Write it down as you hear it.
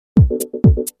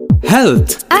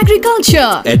Health,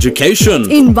 agriculture, education,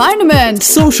 environment,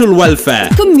 social welfare,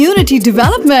 community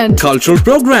development, cultural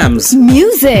programs,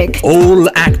 music. all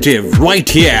active right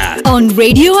here. On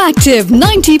Radioactive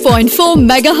 90.4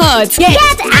 megahertz.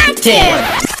 Get active!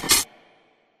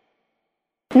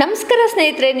 ನಮಸ್ಕಾರ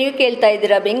ಸ್ನೇಹಿತರೆ, ನೀವು ಕೇಳ್ತಾ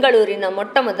ಇದ್ದೀರಾ ಬೆಂಗಳೂರಿನ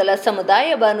ಮೊಟ್ಟ ಮೊದಲ ಸಮುದಾಯ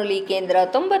ಬಾನುಲಿ ಕೇಂದ್ರ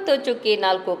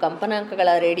 90.4 ಕಂಪನಾಂಕಗಳ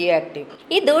ರೇಡಿಯೋ ಆಕ್ಟಿವ್.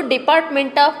 ಇದು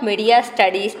department of media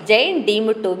studies, Jain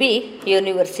deemed to B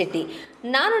university.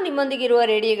 ನಾನು ನಿಮ್ಮೊಂದಿಗಿರುವ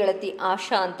ರೇಡಿಯೋ ಗೆಳತಿ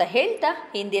ಆಶಾ ಅಂತ ಹೇಳ್ತಾ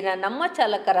ಇಂದಿನ ನಮ್ಮ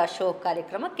ಚಾಲಕರ ಶೋ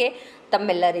ಕಾರ್ಯಕ್ರಮಕ್ಕೆ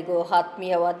ತಮ್ಮೆಲ್ಲರಿಗೂ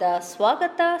ಆತ್ಮೀಯವಾದ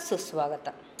ಸ್ವಾಗತ, ಸುಸ್ವಾಗತ.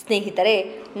 ಸ್ನೇಹಿತರೆ,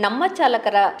 ನಮ್ಮ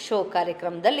ಚಾಲಕರ ಶೋ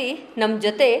ಕಾರ್ಯಕ್ರಮದಲ್ಲಿ ನಮ್ಮ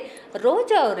ಜೊತೆ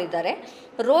ರೋಜಾ ಅವರಿದ್ದಾರೆ.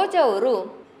 ರೋಜಾ ಅವರು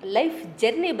ಲೈಫ್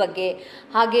ಜರ್ನಿ ಬಗ್ಗೆ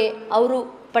ಹಾಗೆ ಅವರು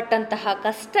ಪಟ್ಟಂತಹ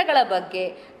ಕಷ್ಟಗಳ ಬಗ್ಗೆ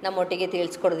ನಮ್ಮೊಟ್ಟಿಗೆ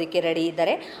ತಿಳಿಸ್ಕೊಡೋದಕ್ಕೆ ರೆಡಿ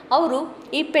ಇದ್ದಾರೆ. ಅವರು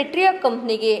ಈ ಪೆಟ್ರಿಯಾ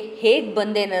ಕಂಪ್ನಿಗೆ ಹೇಗೆ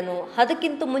ಬಂದೆ, ನಾನು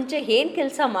ಅದಕ್ಕಿಂತ ಮುಂಚೆ ಏನು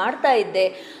ಕೆಲಸ ಮಾಡ್ತಾ ಇದ್ದೆ,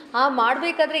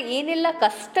 ಮಾಡಬೇಕಾದ್ರೆ ಏನೆಲ್ಲ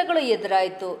ಕಷ್ಟಗಳು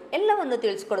ಎದುರಾಯಿತು, ಎಲ್ಲವನ್ನು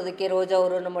ತಿಳಿಸ್ಕೊಡೋದಕ್ಕೆ ರೋಜಾ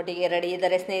ಅವರು ನಮ್ಮೊಟ್ಟಿಗೆ ರೆಡಿ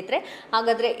ಇದ್ದಾರೆ. ಸ್ನೇಹಿತರೆ,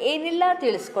 ಹಾಗಾದರೆ ಏನೆಲ್ಲ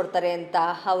ತಿಳಿಸ್ಕೊಡ್ತಾರೆ ಅಂತ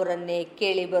ಅವರನ್ನೇ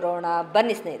ಕೇಳಿ ಬರೋಣ.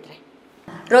 ಬನ್ನಿ ಸ್ನೇಹಿತರೆ.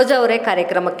 ರೋಜಾ ಅವರೇ,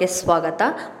 ಕಾರ್ಯಕ್ರಮಕ್ಕೆ ಸ್ವಾಗತ.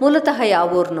 ಮೂಲತಃ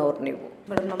ಯಾವ ಊರಿನವ್ರು ನೀವು?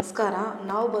 ಮೇಡಮ್ ನಮಸ್ಕಾರ.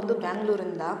 ನಾವು ಬಂದು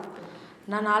ಬ್ಯಾಂಗ್ಳೂರಿಂದ.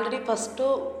 ನಾನು ಆಲ್ರೆಡಿ ಫಸ್ಟು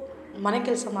ಮನೆ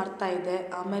ಕೆಲಸ ಮಾಡ್ತಾಯಿದ್ದೆ.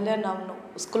 ಆಮೇಲೆ ನಾನು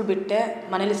ಸ್ಕೂಲ್ ಬಿಟ್ಟೆ.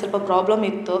 ಮನೇಲಿ ಸ್ವಲ್ಪ ಪ್ರಾಬ್ಲಮ್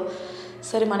ಇತ್ತು.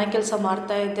 ಸರಿ, ಮನೆ ಕೆಲಸ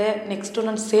ಮಾಡ್ತಾಯಿದ್ದೆ. ನೆಕ್ಸ್ಟು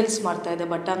ನಾನು ಸೇಲ್ಸ್ ಮಾಡ್ತಾಯಿದ್ದೆ,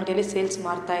 ಬಟ್ಟೆ ಅಂಗಡಿಯಲ್ಲಿ ಸೇಲ್ಸ್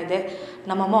ಮಾಡ್ತಾಯಿದ್ದೆ.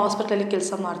 ನಮ್ಮಮ್ಮ ಹಾಸ್ಪಿಟ್ಲಲ್ಲಿ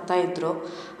ಕೆಲಸ ಮಾಡ್ತಾಯಿದ್ರು.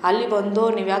 ಅಲ್ಲಿ ಬಂದು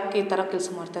ನೀವು ಯಾಕೆ ಈ ಥರ ಕೆಲಸ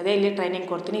ಮಾಡ್ತಾಯಿದ್ದೆ, ಇಲ್ಲಿ ಟ್ರೈನಿಂಗ್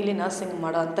ಕೊಡ್ತೀನಿ, ಇಲ್ಲಿ ನರ್ಸಿಂಗ್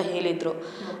ಮಾಡೋ ಅಂತ ಹೇಳಿದರು.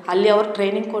 ಅಲ್ಲಿ ಅವ್ರು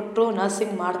ಟ್ರೈನಿಂಗ್ ಕೊಟ್ಟರು,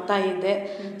 ನರ್ಸಿಂಗ್ ಮಾಡ್ತಾಯಿದ್ದೆ.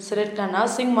 ಸರಿ, ನಾನು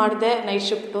ನರ್ಸಿಂಗ್ ಮಾಡಿದೆ, ನೈಟ್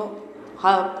ಶಿಫ್ಟು.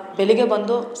 ಬೆಳಿಗ್ಗೆ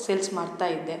ಬಂದು ಸೇಲ್ಸ್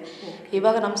ಮಾಡ್ತಾಯಿದ್ದೆ.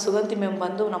 ಇವಾಗ ನಮ್ಮ ಸುಗಂಧಿ ಮ್ಯಾಮ್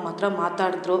ಬಂದು ನಮ್ಮ ಹತ್ರ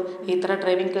ಮಾತಾಡಿದ್ರು, ಈ ಥರ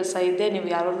ಡ್ರೈವಿಂಗ್ ಕೆಲಸ ಇದೆ, ನೀವು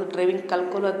ಯಾರಾದ್ರು ಡ್ರೈವಿಂಗ್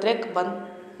ಕಲ್ಕೊಳ್ಳೋದ್ರೆ ಬಂದು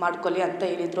ಮಾಡ್ಕೊಳ್ಳಿ ಅಂತ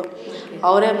ಹೇಳಿದರು.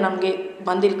 ಅವರೇ ನಮಗೆ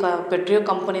ಬಂದಿಲ್ಲ, ಪೆಟ್ರಿಯೋ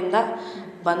ಕಂಪನಿಯಿಂದ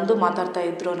ಬಂದು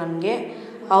ಮಾತಾಡ್ತಾಯಿದ್ರು ನನಗೆ.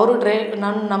 ಅವರು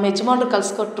ನಮ್ಮ ಯಜಮಾನ್ರು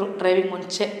ಕಲಿಸ್ಕೊಟ್ರು ಡ್ರೈವಿಂಗ್.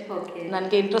 ಮುಂಚೆ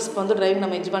ನನಗೆ ಇಂಟ್ರೆಸ್ಟ್ ಬಂದು ಡ್ರೈವಿಂಗ್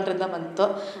ನಮ್ಮ ಯಜಮಾನ್ರಿಂದ ಬಂತು,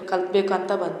 ಕಲ್ತ್ಬೇಕು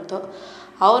ಅಂತ ಬಂತು.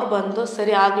 ಅವ್ರು ಬಂದು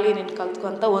ಸರಿ ಆಗಲಿ ನೀನು ಕಲ್ತ್ಕೊ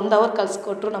ಅಂತ 1 ಅವರ್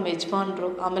ಕಲಿಸ್ಕೊಟ್ರು ನಮ್ಮ ಯಜಮಾನ್ರು.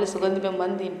 ಆಮೇಲೆ ಸುಗಂಧಿ ಮ್ಯಾಮ್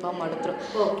ಬಂದು ಇನ್ಫಾರ್ಮ್ ಮಾಡಿದ್ರು.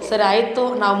 ಸರಿ ಆಯಿತು,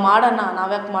 ನಾವು ಮಾಡೋಣ,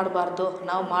 ನಾವ್ಯಾಕೆ ಮಾಡಬಾರ್ದು,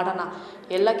 ನಾವು ಮಾಡೋಣ,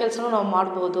 ಎಲ್ಲ ಕೆಲಸನೂ ನಾವು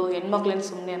ಮಾಡ್ಬೋದು, ಹೆಣ್ಮಕ್ಳೇನು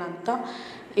ಸುಮ್ಮನೆನಂತ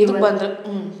ಇದು ಬಂದರು.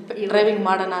 ಡ್ರೈವಿಂಗ್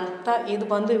ಮಾಡೋಣ ಅಂತ ಇದು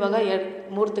ಬಂದು ಇವಾಗ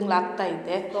 2-3 ತಿಂಗಳು ಆಗ್ತಾ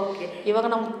ಇದ್ದೆ. ಇವಾಗ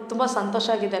ನಮ್ಗೆ ತುಂಬ ಸಂತೋಷ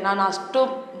ಆಗಿದೆ. ನಾನು ಅಷ್ಟು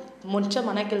ಮುಂಚೆ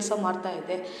ಮನೆ ಕೆಲಸ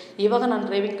ಮಾಡ್ತಾಯಿದ್ದೆ, ಇವಾಗ ನಾನು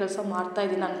ಡ್ರೈವಿಂಗ್ ಕೆಲಸ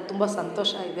ಮಾಡ್ತಾಯಿದ್ದೀನಿ. ನನಗೆ ತುಂಬ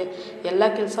ಸಂತೋಷ ಇದೆ. ಎಲ್ಲ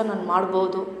ಕೆಲಸ ನಾನು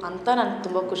ಮಾಡ್ಬೋದು ಅಂತ ನನಗೆ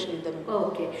ತುಂಬ ಖುಷಿ ಇದೆ.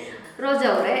 ಓಕೆ ರೋಜಾ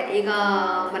ಅವರೇ, ಈಗ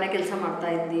ಮನೆ ಕೆಲಸ ಮಾಡ್ತಾ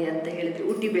ಇದ್ದಿ ಅಂತ ಹೇಳಿದ್ರಿ.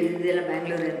 ಹುಟ್ಟಿ ಬೆಳೆದಿದ್ದೆಲ್ಲ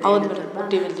ಬ್ಯಾಂಗ್ಳೂರೇ? ಹೌದು ಮೇಡಮ್,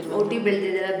 ಹುಟ್ಟಿ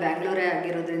ಬೆಳೆದಿದ್ದೆಲ್ಲ ಬ್ಯಾಂಗ್ಳೂರೇ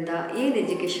ಆಗಿರೋದ್ರಿಂದ ಏನು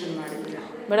ಎಜುಕೇಷನ್ ಮಾಡಿದ್ರಿ?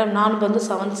 ಮೇಡಮ್ ನಾನು ಬಂದು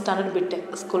 7th ಸ್ಟ್ಯಾಂಡರ್ಡ್ ಬಿಟ್ಟೆ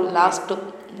ಸ್ಕೂಲ್ ಲಾಸ್ಟು.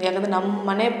 ಯಾಕಂದರೆ ನಮ್ಮ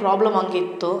ಮನೆ ಪ್ರಾಬ್ಲಮ್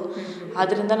ಹಂಗಿತ್ತು,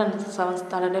 ಅದರಿಂದ ನಾನು 7th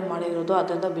ಸ್ಟ್ಯಾಂಡರ್ಡೇ ಮಾಡಿರೋದು.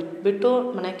 ಅದರಿಂದ ಬಿಟ್ಟು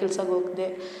ಮನೆ ಕೆಲಸಕ್ಕೆ ಹೋಗಿದೆ.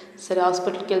 ಸರಿ,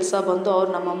 ಹಾಸ್ಪಿಟ್ಲ್ ಕೆಲಸ ಬಂದು ಅವ್ರು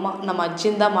ನಮ್ಮ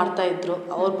ಅಜ್ಜಿಯಿಂದ ಮಾಡ್ತಾಯಿದ್ರು.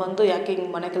 ಅವ್ರು ಬಂದು ಯಾಕೆ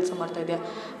ಹಿಂಗೆ ಮನೆ ಕೆಲಸ ಮಾಡ್ತಾಯಿದ್ಯಾ,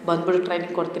 ಬಂದ್ಬಿಟ್ಟು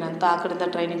ಟ್ರೈನಿಂಗ್ ಕೊಡ್ತೀನಿ ಅಂತ ಆ ಕಡೆಯಿಂದ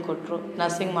ಟ್ರೈನಿಂಗ್ ಕೊಟ್ಟರು.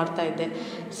 ನರ್ಸಿಂಗ್ ಮಾಡ್ತಾಯಿದ್ದೆ,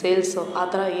 ಸೇಲ್ಸು, ಆ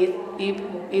ಥರ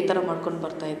ಈ ಥರ ಮಾಡ್ಕೊಂಡು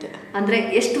ಬರ್ತಾಯಿದ್ದೆ. ಅಂದರೆ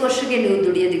ಎಷ್ಟು ವರ್ಷಕ್ಕೆ ನೀವು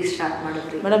ದುಡಿಯೋದಕ್ಕೆ ಸ್ಟಾರ್ಟ್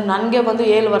ಮಾಡಿದ್ರಿ? ಮೇಡಮ್ ನನಗೆ ಬಂದು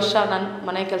 7 ವರ್ಷ. ನನ್ನ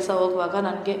ಮನೆ ಕೆಲಸ ಹೋಗುವಾಗ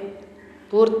ನನಗೆ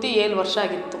ಪೂರ್ತಿ 7 ವರ್ಷ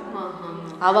ಆಗಿತ್ತು.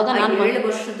 ಆವಾಗ ನಾನು 7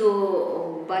 ವರ್ಷದ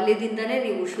ಬಾಲ್ಯದಿಂದನೇ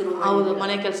ನೀವು ಶುರು? ಹೌದು,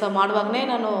 ಮನೆ ಕೆಲಸ ಮಾಡುವಾಗಲೇ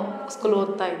ನಾನು ಸ್ಕೂಲ್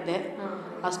ಓದ್ತಾ ಇದ್ದೆ.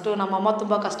 ಅಷ್ಟು ನಮ್ಮಮ್ಮ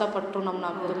ತುಂಬ ಕಷ್ಟಪಟ್ಟರು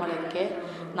ನಮ್ಮನ್ನ ಇದು ಮಾಡೋಕ್ಕೆ.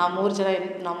 ನಾವು 3 ಜನ,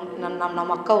 ನಮ್ಮ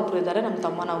ಅಕ್ಕ ಒಬ್ಬರು ಇದ್ದಾರೆ, ನಮ್ಮ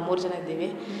ತಮ್ಮ, ನಾವು 3 ಜನ ಇದ್ದೀವಿ.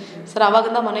 ಸರ್,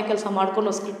 ಆವಾಗಿಂದ ಮನೆ ಕೆಲಸ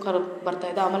ಮಾಡ್ಕೊಂಡು ಸ್ಕೂಲ್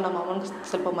ಬರ್ತಾಯಿದ್ದೆ. ಆಮೇಲೆ ನಮ್ಮ ಅಮ್ಮನಿಗೆ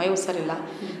ಸ್ವಲ್ಪ ಮೈ ಹುಷಾರಿಲ್ಲ.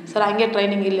 ಸರ್, ಹಂಗೆ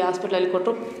ಟ್ರೈನಿಂಗ್ ಇಲ್ಲಿ ಹಾಸ್ಪಿಟ್ಲಲ್ಲಿ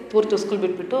ಕೊಟ್ಟರು. ಪೂರ್ತಿ ಸ್ಕೂಲ್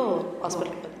ಬಿಟ್ಬಿಟ್ಟು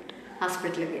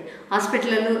ಹಾಸ್ಪಿಟ್ಲಿಗೆ ಬಂದ್ಬಿಟ್ಟು.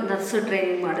 ಹಾಸ್ಪಿಟ್ಲಲ್ಲೂ ನರ್ಸು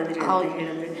ಟ್ರೈನಿಂಗ್ ಮಾಡಿದ್ರಿ ಅಂತ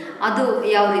ಹೇಳಿದ್ರೆ, ಅದು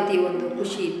ಯಾವ ರೀತಿ ಒಂದು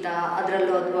ಖುಷಿ ಇತ್ತಾ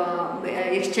ಅದರಲ್ಲೂ, ಅಥವಾ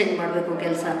ಎಕ್ಸ್ಚೇಂಜ್ ಮಾಡಬೇಕು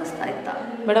ಕೆಲಸ ಅನ್ನಿಸ್ತಾ ಇತ್ತಾ?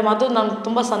 ಮೇಡಮ್ ಅದು ನನಗೆ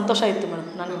ತುಂಬ ಸಂತೋಷ ಇತ್ತು ಮೇಡಮ್,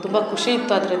 ನನಗೆ ತುಂಬ ಖುಷಿ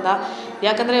ಇತ್ತು ಅದರಿಂದ.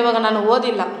 ಯಾಕಂದರೆ ಇವಾಗ ನಾನು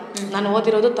ಓದಿಲ್ಲ, ನಾನು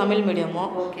ಓದಿರೋದು ತಮಿಳ್ ಮೀಡಿಯಮ್ಮು,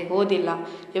 ಓದಿಲ್ಲ.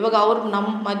 ಇವಾಗ ಅವ್ರು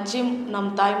ನಮ್ಮ ಅಜ್ಜಿ ನಮ್ಮ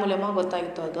ತಾಯಿ ಮೂಲಕ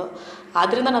ಗೊತ್ತಾಗಿತ್ತು ಅದು.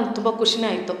 ಆದ್ದರಿಂದ ನನಗೆ ತುಂಬ ಖುಷಿನೇ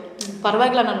ಆಯಿತು.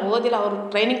 ಪರವಾಗಿಲ್ಲ, ನಾನು ಓದಿಲ್ಲ, ಅವರು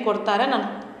ಟ್ರೈನಿಂಗ್ ಕೊಡ್ತಾರೆ, ನಾನು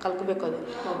ಕಲ್ತ್ಕೋಬೇಕು,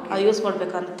 ಅದು ಯೂಸ್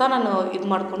ಮಾಡಬೇಕಂತ ನಾನು ಇದು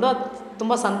ಮಾಡಿಕೊಂಡು ಅದು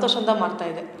ತುಂಬ ಸಂತೋಷದಿಂದ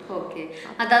ಮಾಡ್ತಾಯಿದ್ದೆ. ಓಕೆ,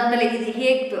 ಅದಾದಮೇಲೆ ಇದು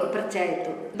ಹೇಗೆ ಪರಿಚಯ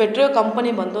ಆಯಿತು? ಪೆಟ್ರಿಯೋ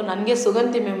ಕಂಪನಿ ಬಂದು ನನಗೆ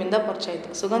ಸುಗಂಧಿ ಮ್ಯಾಮಿಂದ ಪರಿಚಯ ಆಯಿತು.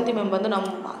 ಸುಗಂಧಿ ಮ್ಯಾಮ್ ಬಂದು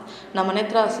ನಮ್ಮ ಮನೆ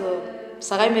ಹತ್ರ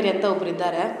ಸಗಾಯಿ ಮೇರಿ ಅಂತ ಒಬ್ರು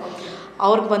ಇದ್ದಾರೆ,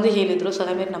 ಅವ್ರಿಗೆ ಬಂದು ಹೇಳಿದರು.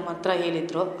 ಸಗಾಯಿ ಮೇರಿ ನಮ್ಮ ಹತ್ರ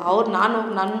ಹೇಳಿದರು. ಅವ್ರು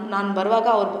ನಾನು ಬರುವಾಗ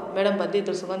ಅವ್ರು ಮೇಡಮ್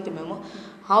ಬಂದಿದ್ದರು, ಸುಗಂಧಿ ಮ್ಯಾಮು.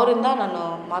 ಅವರಿಂದ ನಾನು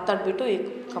ಮಾತಾಡಿಬಿಟ್ಟು ಈ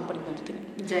ಕಂಪನಿಗೆ ಬಂದಿದ್ದೀನಿ,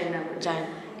 ಜಾಯಿನ್.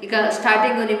 ಈಗ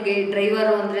ಸ್ಟಾರ್ಟಿಂಗು ನಿಮಗೆ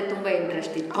ಡ್ರೈವರು ಅಂದರೆ ತುಂಬ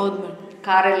ಇಂಟ್ರೆಸ್ಟ್ ಇತ್ತು? ಹೌದು ಮೇಡಮ್.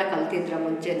 ಕಾರೆಲ್ಲ ಕಲ್ತಿದ್ರ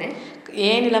ಮುಂಚೆನೆ?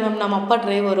 ಏನಿಲ್ಲ ಮ್ಯಾಮ್, ನಮ್ಮ ಅಪ್ಪ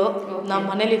ಡ್ರೈವರು, ನಮ್ಮ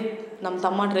ಮನೇಲಿ ನಮ್ಮ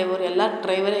ತಮ್ಮ ಡ್ರೈವರು, ಎಲ್ಲ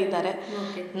ಡ್ರೈವರೇ ಇದ್ದಾರೆ.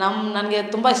 ನನಗೆ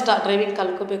ತುಂಬ ಇಷ್ಟ ಡ್ರೈವಿಂಗ್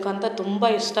ಕಲ್ತ್ಕೋಬೇಕು ಅಂತ, ತುಂಬ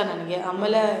ಇಷ್ಟ ನನಗೆ.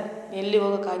 ಆಮೇಲೆ ಎಲ್ಲಿ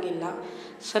ಹೋಗೋಕ್ಕಾಗಿಲ್ಲ.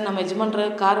 ಸರ್, ನಮ್ಮ ಯಜಮಾನ್ರು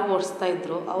ಕಾರು ಓಡಿಸ್ತಾ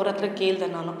ಇದ್ರು, ಅವ್ರ ಹತ್ರ ಕೇಳಿದೆ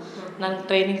ನಾನು, ನನಗೆ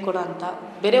ಟ್ರೈನಿಂಗ್ ಕೊಡೋ ಅಂತ.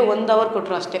 ಬೇರೆ 1 ಅವರ್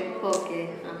ಕೊಟ್ಟರು ಅಷ್ಟೇ. ಓಕೆ.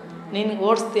 ನೀನು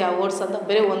ಓಡಿಸ್ತೀಯ ಓಡಿಸಂತ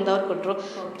ಬೇರೆ 1 ಅವರ್ ಕೊಟ್ಟರು.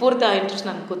 ಪೂರ್ತಿ ಆ ಇಂಟ್ರೆಸ್ಟ್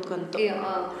ನನಗೆ ಕೂತ್ಕೊಂತು.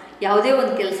 ಯಾವುದೇ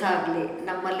ಒಂದು ಕೆಲಸ ಆಗಲಿ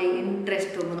ನಮ್ಮಲ್ಲಿ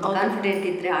ಇಂಟ್ರೆಸ್ಟು ಮತ್ತು ಕಾನ್ಫಿಡೆಂಟ್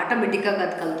ಇದ್ದರೆ ಆಟೋಮೆಟಿಕ್ಕಾಗಿ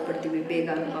ಅದು ಕಲ್ತ್ಬಿಡ್ತೀವಿ ಬೇಗ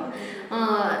ಅಲ್ವಾ.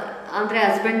 ಅಂದರೆ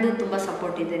ಹಸ್ಬೆಂಡು ತುಂಬ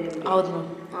ಸಪೋರ್ಟ್ ಇದೆ ನಿಮಗೆ? ಹೌದು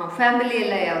ಮ್ಯಾಮ್. ಫ್ಯಾಮಿಲಿ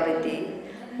ಎಲ್ಲ ಯಾವ ರೀತಿ?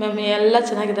 ಮ್ಯಾಮ್ ಎಲ್ಲ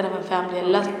ಚೆನ್ನಾಗಿದ್ದಾರೆ ಮ್ಯಾಮ್. ಫ್ಯಾಮಿಲಿ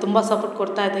ಎಲ್ಲ ತುಂಬ ಸಪೋರ್ಟ್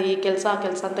ಕೊಡ್ತಾ ಇದೆ. ಈ ಕೆಲಸ ಆ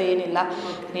ಕೆಲಸ ಅಂತ ಏನಿಲ್ಲ,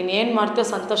 ನೀನು ಏನು ಮಾಡ್ತೀಯೋ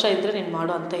ಸಂತೋಷ ಇದ್ದರೆ ನೀನು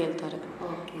ಮಾಡು ಅಂತ ಹೇಳ್ತಾರೆ.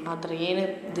 ಆ ಥರ ಏನೂ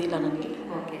ಇದಿಲ್ಲ ನನಗೆ.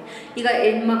 ಓಕೆ, ಈಗ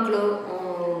ಹೆಣ್ಮಕ್ಳು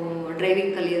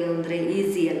ಡ್ರೈವಿಂಗ್ ಕಲಿಯೋದು ಅಂದರೆ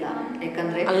ಈಸಿ ಅಲ್ಲ.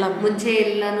 ಯಾಕಂದರೆ ಮುಂಚೆ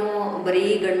ಎಲ್ಲನೂ ಬರೀ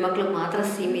ಗಂಡು ಮಕ್ಳಿಗೆ ಮಾತ್ರ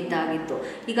ಸೀಮಿತ ಆಗಿತ್ತು.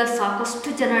 ಈಗ ಸಾಕಷ್ಟು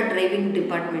ಜನ ಡ್ರೈವಿಂಗ್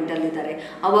ಡಿಪಾರ್ಟ್ಮೆಂಟಲ್ಲಿದ್ದಾರೆ.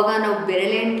 ಆವಾಗ ನಾವು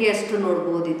ಬೆರಳೆಣಿಕೆ ಅಷ್ಟು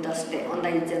ನೋಡ್ಬೋದಿತ್ತು ಅಷ್ಟೇ, ಒಂದು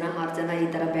 5 ಜನ 6 ಜನ ಈ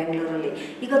ಥರ ಬ್ಯಾಂಗ್ಳೂರಲ್ಲಿ.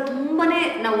 ಈಗ ತುಂಬಾ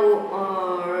ನಾವು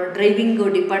ಡ್ರೈವಿಂಗ್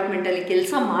ಡಿಪಾರ್ಟ್ಮೆಂಟಲ್ಲಿ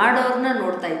ಕೆಲಸ ಮಾಡೋರನ್ನ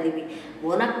ನೋಡ್ತಾ ಇದ್ದೀವಿ.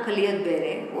 ಓನಾಗಿ ಕಲಿಯೋದು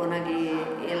ಬೇರೆ, ಓನಾಗಿ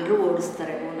ಎಲ್ಲರೂ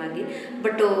ಓಡಿಸ್ತಾರೆ ಓನಾಗಿ,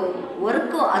 ಬಟ್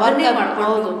ವರ್ಕು ಅದನ್ನೇ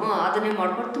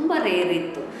ಮಾಡ್ಕೊಂಡು ತುಂಬ ರೇರ್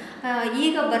ಇತ್ತು.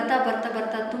 ಈಗ ಬರ್ತಾ ಬರ್ತಾ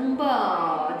ಬರ್ತಾ ತುಂಬ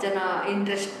ಜನ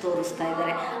ಇಂಟ್ರೆಸ್ಟ್ ತೋರಿಸ್ತಾ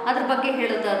ಇದ್ದಾರೆ. ಅದ್ರ ಬಗ್ಗೆ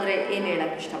ಹೇಳೋದಾದರೆ ಏನು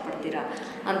ಹೇಳೋಕ್ಕೆ ಇಷ್ಟಪಡ್ತೀರಾ?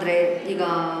 ಅಂದರೆ ಈಗ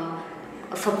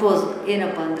ಸಪೋಸ್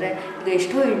ಏನಪ್ಪ ಅಂದರೆ, ಈಗ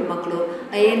ಎಷ್ಟೋ ಹೆಣ್ಮಕ್ಳು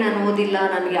ನಾನು ಓದಿಲ್ಲ,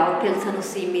 ನನಗೆ ಯಾವ ಕೆಲಸನೂ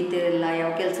ಸೀಮಿತ ಇಲ್ಲ,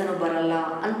 ಯಾವ ಕೆಲಸನೂ ಬರಲ್ಲ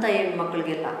ಅಂತ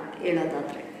ಹೆಣ್ಮಕ್ಳಿಗೆಲ್ಲ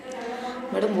ಹೇಳೋದಾದರೆ?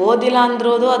 ಮೇಡಮ್, ಓದಿಲ್ಲ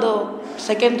ಅಂದ್ರೋದು ಅದು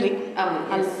ಸೆಕೆಂಡ್ರಿ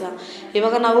ಅಲ್ಲ.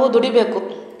 ಇವಾಗ ನಾವು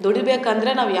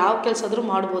ದುಡಿಬೇಕಂದ್ರೆ ನಾವು ಯಾವ ಕೆಲಸ ಆದರೂ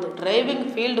ಮಾಡ್ಬೋದು. ಡ್ರೈವಿಂಗ್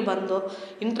ಫೀಲ್ಡ್ ಬಂದು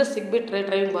ಇಂಟ್ರೆಸ್ಟ್ ಸಿಗ್ಬಿಟ್ರೆ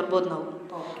ಡ್ರೈವಿಂಗ್ ಬರ್ಬೋದು ನಾವು.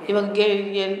 ಇವಾಗ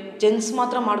ಜೆಂಟ್ಸ್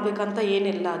ಮಾತ್ರ ಮಾಡಬೇಕಂತ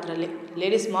ಏನಿಲ್ಲ ಅದರಲ್ಲಿ,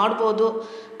 ಲೇಡೀಸ್ ಮಾಡ್ಬೋದು.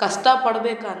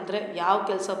 ಕಷ್ಟಪಡಬೇಕಂದ್ರೆ ಯಾವ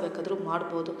ಕೆಲಸ ಬೇಕಾದರೂ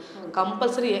ಮಾಡ್ಬೋದು.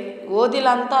 ಕಂಪಲ್ಸರಿ ಓದಿಲ್ಲ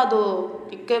ಅಂತ ಅದು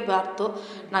ಇಕ್ಕೇಬಾರ್ದು.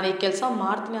 ನಾನು ಈ ಕೆಲಸ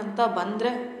ಮಾಡ್ತೀನಿ ಅಂತ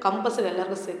ಬಂದರೆ ಕಂಪಲ್ಸರಿ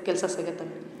ಎಲ್ಲರಿಗೂ ಕೆಲಸ ಸಿಗುತ್ತೆ.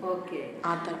 ಓಕೆ,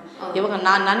 ಆ ಥರ. ಇವಾಗ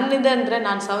ನನ್ನಿದೆ ಅಂದರೆ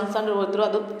ನಾನು 7th ಸ್ಟ್ಯಾಂಡರ್ಡ್ ಓದಿದ್ರು.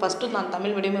 ಅದು ಫಸ್ಟು ನಾನು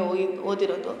ತಮಿಳ್ ಮೀಡಿಯಮೇ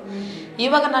ಓದಿರೋದು.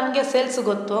 ಇವಾಗ ನನಗೆ ಸೇಲ್ಸ್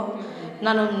ಗೊತ್ತು,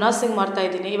 ನಾನು ನರ್ಸಿಂಗ್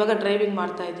ಮಾಡ್ತಾಯಿದ್ದೀನಿ, ಇವಾಗ ಡ್ರೈವಿಂಗ್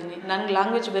ಮಾಡ್ತಾಯಿದ್ದೀನಿ. ನನಗೆ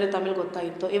ಲ್ಯಾಂಗ್ವೇಜ್ ಬೇರೆ ತಮಿಳ್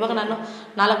ಗೊತ್ತಾಗಿತ್ತು. ಇವಾಗ ನಾನು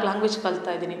 4 ಲ್ಯಾಂಗ್ವೇಜ್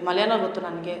ಕಲ್ತಾಯಿದ್ದೀನಿ. ಮಲಯಾಳ ಗೊತ್ತು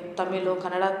ನನಗೆ, ತಮಿಳು,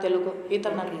 ಕನ್ನಡ, ತೆಲುಗು ಈ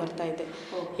ಥರ ನನಗೆ ಬರ್ತಾಯಿದ್ದೆ.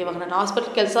 ಇವಾಗ ನಾನು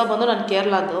ಹಾಸ್ಪಿಟ್ಲ್ ಕೆಲಸ ಬಂದು ನಾನು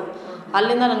ಕೇರಳದ್ದು,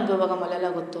 ಅಲ್ಲಿಂದ ನನಗೆ ಇವಾಗ ಮಲಯಾಳ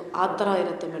ಗೊತ್ತು. ಆ ಥರ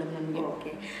ಇರುತ್ತೆ ಮೇಡಮ್ ನನಗೆ.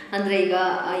 ಓಕೆ, ಅಂದರೆ ಈಗ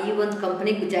ಈ ಒಂದು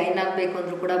ಕಂಪ್ನಿಗೆ ಜಾಯಿನ್ ಆಗಬೇಕು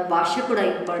ಅಂದರೂ ಕೂಡ ಭಾಷೆ ಕೂಡ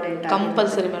ಇಂಪಾರ್ಟೆಂಟ್.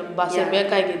 ಕಂಪಲ್ಸರಿ ಮೇಡಮ್, ಭಾಷೆ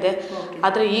ಬೇಕಾಗಿದೆ.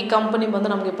 ಆದರೆ ಈ ಕಂಪನಿ ಬಂದು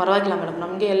ನಮಗೆ ಪರವಾಗಿಲ್ಲ ಮೇಡಮ್,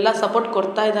 ನಮಗೆ ಎಲ್ಲ ಸಪೋರ್ಟ್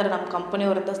ಕೊಡ್ತಾ ಇದ್ದಾರೆ. ನಮ್ಮ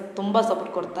ಕಂಪನಿಯವರಿಂದ ತುಂಬ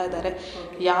ಸಪೋರ್ಟ್ ಕೊಡ್ತಾ ಇದ್ದಾರೆ.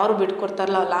 ಯಾರು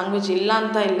ಬಿಟ್ಕೊಡ್ತಾರಲ್ಲ, ಲ್ಯಾಂಗ್ವೇಜ್ ಇಲ್ಲ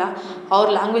ಅಂತ ಇಲ್ಲ, ಅವ್ರ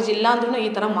ಲ್ಯಾಂಗ್ವೇಜ್ ಇಲ್ಲ ಅಂದ್ರೂ ಈ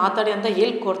ಥರ ಮಾತಾಡಿ ಅಂತ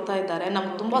ಹೇಳ್ಕೊಡ್ತಾ ಇದ್ದಾರೆ.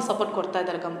 ನಮ್ಗೆ ತುಂಬ ಸಪೋರ್ಟ್ ಕೊಡ್ತಾ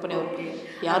ಇದ್ದಾರೆ ಕಂಪನಿಯವರು.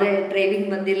 ಯಾರು ಡ್ರೈವಿಂಗ್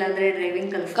ಬಂದಿಲ್ಲ ಅಂದರೆ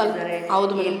ಡ್ರೈವಿಂಗ್ ಕಲಿಸ್ತಾರೆ.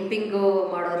 ಹೌದು, ಹೆಲ್ಪಿಂಗ್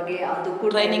ಮಾಡೋರಿಗೆ ಅದಕ್ಕೂ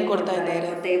ಟ್ರೈನಿಂಗ್ ಕೊಡ್ತಾ ಇದ್ದಾರೆ.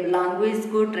 ಮತ್ತು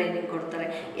ಲ್ಯಾಂಗ್ವೇಜ್ಗೂ ಟ್ರೈನಿಂಗ್ ಕೊಡ್ತಾರೆ.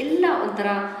 ಎಲ್ಲ ಒಂಥರ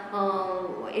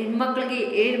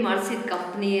ಹೆಣ್ಮಕ್ಳಿಗೆ ಮಾಡಿಸಿದ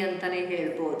ಕಂಪ್ನಿ ಅಂತಲೇ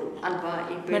ಹೇಳ್ಬೋದು ಅಲ್ವಾ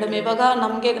ಮೇಡಮ್. ಇವಾಗ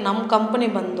ನಮ್ಮ ಕಂಪನಿ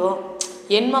ಬಂದು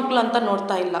ಹೆಣ್ಮಕ್ಳು ಅಂತ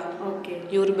ನೋಡ್ತಾ ಇಲ್ಲ,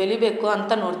 ಇವ್ರು ಬೆಳಿಬೇಕು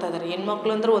ಅಂತ ನೋಡ್ತಾ ಇದ್ದಾರೆ.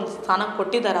 ಹೆಣ್ಮಕ್ಳು ಅಂದ್ರೆ ಒಂದು ಸ್ಥಾನ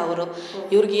ಕೊಟ್ಟಿದ್ದಾರೆ ಅವರು.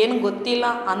 ಇವ್ರಿಗೆ ಏನು ಗೊತ್ತಿಲ್ಲ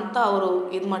ಅಂತ ಅವರು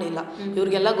ಇದು ಮಾಡಿಲ್ಲ.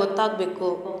 ಇವ್ರಿಗೆಲ್ಲ ಗೊತ್ತಾಗಬೇಕು,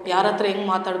 ಯಾರ ಹತ್ರ ಹೆಂಗೆ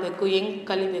ಮಾತಾಡಬೇಕು, ಹೆಂಗೆ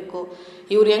ಕಲಿಬೇಕು,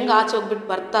 ಇವ್ರು ಹೆಂಗೆ ಆಚೆ ಹೋಗ್ಬಿಟ್ಟು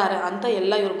ಬರ್ತಾರೆ ಅಂತ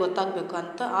ಎಲ್ಲ ಇವ್ರಿಗೆ ಗೊತ್ತಾಗಬೇಕು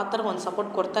ಅಂತ ಆ ಥರ ಒಂದು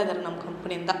ಸಪೋರ್ಟ್ ಕೊಡ್ತಾ ಇದ್ದಾರೆ ನಮ್ಮ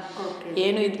ಕಂಪ್ನಿಯಿಂದ.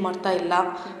 ಏನು ಇದು ಮಾಡ್ತಾ ಇಲ್ಲ,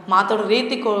 ಮಾತಾಡೋ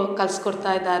ರೀತಿ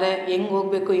ಕಲಿಸ್ಕೊಡ್ತಾ ಇದ್ದಾರೆ. ಹೆಂಗೆ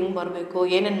ಹೋಗಬೇಕು, ಹೆಂಗೆ ಬರಬೇಕು,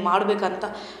 ಏನೇನು ಮಾಡಬೇಕಂತ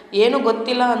ಏನೂ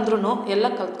ಗೊತ್ತಿಲ್ಲ ಅಂದ್ರೂ ಎಲ್ಲ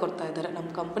ಕಲ್ತ್ಕೊಡ್ತಾ ಇದ್ದಾರೆ. ನಮ್ಮ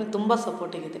ಕಂಪ್ನಿ ತುಂಬ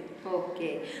ಸಪೋರ್ಟಿಗಿದೆ.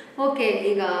 ಓಕೆ,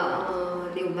 ಈಗ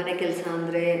ನೀವು ಮನೆ ಕೆಲಸ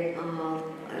ಅಂದರೆ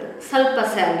ಸ್ವಲ್ಪ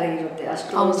ಸ್ಯಾಲ್ರಿ ಇರುತ್ತೆ,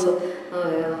 ಅಷ್ಟು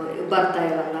ಬರ್ತಾ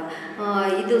ಇರಲ್ಲ.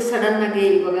 ಇದು ಸಡನ್ನಾಗಿ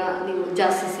ಇವಾಗ ನೀವು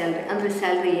ಜಾಸ್ತಿ ಸ್ಯಾಲ್ರಿ ಅಂದರೆ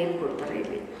ಸ್ಯಾಲ್ರಿ ಏನು ಕೊಡ್ತಾರೆ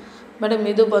ಇಲ್ಲಿ ಮೇಡಮ್?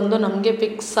 ಇದು ಬಂದು ನಮಗೆ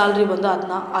ಫಿಕ್ಸ್ ಸ್ಯಾಲ್ರಿ ಬಂದು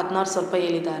 16,000 ರೂಪಾಯಿ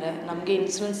ಹೇಳಿದ್ದಾರೆ. ನಮಗೆ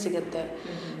ಇನ್ಸೂರೆನ್ಸ್ ಸಿಗುತ್ತೆ.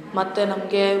 ಮತ್ತು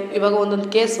ನಮಗೆ ಇವಾಗ ಒಂದೊಂದು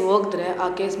ಕೇಸ್ ಹೋಗಿದ್ರೆ ಆ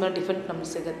ಕೇಸ್ ಮೇಲೆ ಡಿಫೆಂಟ್ ನಮ್ಗೆ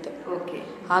ಸಿಗುತ್ತೆ.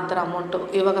 ಆ ಥರ ಅಮೌಂಟು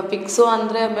ಇವಾಗ ಫಿಕ್ಸು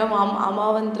ಅಂದರೆ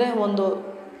ಮ್ಯಾಮ್ ಅಂದರೆ ಒಂದು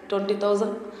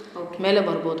 20,000 ಮೇಲೆ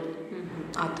ಬರ್ಬೋದು.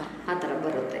 ಆ ಥರ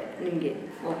ಬರುತ್ತೆ ನಿಮಗೆ.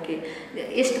 ಓಕೆ,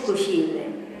 ಎಷ್ಟು ಖುಷಿ ಇದೆ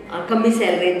ಕಮ್ಮಿ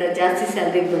ಸ್ಯಾಲ್ರಿಯಿಂದ ಜಾಸ್ತಿ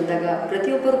ಸ್ಯಾಲ್ರಿಗೆ ಬಂದಾಗ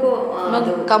ಪ್ರತಿಯೊಬ್ಬರಿಗೂ?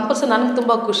 ಕಂಪಲ್ಸರಿ ನನಗೆ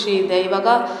ತುಂಬ ಖುಷಿ ಇದೆ. ಇವಾಗ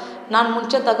ನಾನು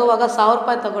ಮುಂಚೆ ತಗೋವಾಗ 1,000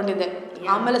 ರೂಪಾಯಿ ತೊಗೊಂಡಿದ್ದೆ.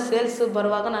 ಆಮೇಲೆ ಸೇಲ್ಸ್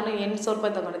ಬರುವಾಗ ನಾನು 800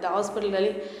 ರೂಪಾಯಿ ತೊಗೊಂಡಿದ್ದೆ.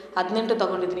 ಹಾಸ್ಪಿಟಲಲ್ಲಿ 18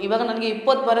 ತೊಗೊಂಡಿದ್ದೀನಿ. ಇವಾಗ ನನಗೆ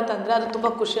 20 ಬರುತ್ತೆ ಅಂದರೆ ಅದು ತುಂಬ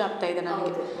ಖುಷಿ ಆಗ್ತಾಯಿದೆ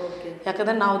ನನಗೆ.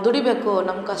 ಯಾಕಂದರೆ ನಾವು ದುಡಿಬೇಕು,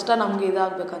 ನಮ್ಮ ಕಷ್ಟ ನಮಗೆ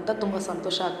ಇದಾಗಬೇಕಂತ ತುಂಬ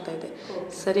ಸಂತೋಷ ಆಗ್ತಾಯಿದೆ.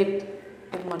 ಸರಿ,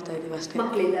 ಇದು ಮಾಡ್ತಾಯಿದ್ದೀವಿ ಅಷ್ಟೇ.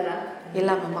 ಮಕ್ಕಳಿದ್ದಾರಾ? ಇಲ್ಲ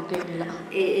ಮ್ಯಾಮ್, ಮಕ್ಕಳಿಲ್ಲ.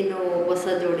 ಏನು ಹೊಸ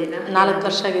ಜೋಡಿನ? 4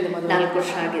 ವರ್ಷ ಆಗಿದೆ ಮದುವೆ. 4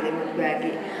 ವರ್ಷ ಆಗಿದೆ ಮದುವೆ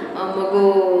ಆಗಿ. ಮಗು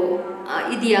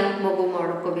ಇದೆಯಾ? ಮಗು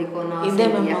ಮಾಡ್ಕೋಬೇಕು ಅನ್ನೋ ಇದೆ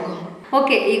ಮ್ಯಾಮ್ ಮಗು.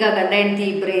 ಓಕೆ, ಈಗ ಗಂಡ ಹೆಂಡತಿ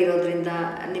ಇಬ್ಬರೇ ಇರೋದ್ರಿಂದ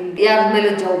ನಿಮ್ಗೆ ಯಾರ ಮೇಲೂ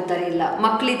ಜವಾಬ್ದಾರಿ ಇಲ್ಲ.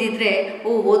 ಮಕ್ಕಳಿದ್ದಿದ್ರೆ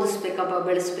ಓದಿಸ್ಬೇಕಪ್ಪ,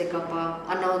 ಬೆಳೆಸ್ಬೇಕಪ್ಪ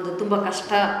ಅನ್ನೋ ಒಂದು ತುಂಬ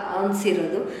ಕಷ್ಟ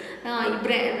ಅನಿಸಿರೋದು.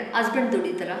 ಇಬ್ಬರೇ ಹಸ್ಬೆಂಡ್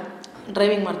ದುಡಿತಾರ?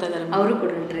 ಡ್ರೈವಿಂಗ್ ಮಾಡ್ತಾ ಇದ್ದಾರೆ. ಅವರು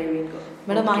ಕೂಡ ಡ್ರೈವಿಂಗ್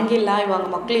ಮೇಡಮ್. ಹಂಗಿಲ್ಲ, ಇವಾಗ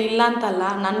ಮಕ್ಕಳು ಇಲ್ಲ ಅಂತಲ್ಲ,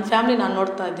 ನನ್ನ ಫ್ಯಾಮಿಲಿ ನಾನು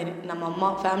ನೋಡ್ತಾ ಇದ್ದೀನಿ. ನಮ್ಮ ಅಮ್ಮ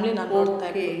ಫ್ಯಾಮಿಲಿ ನಾನು ನೋಡ್ತಾ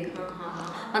ಇದ್ದೀನಿ.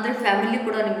 ಅಂದರೆ ಫ್ಯಾಮಿಲಿ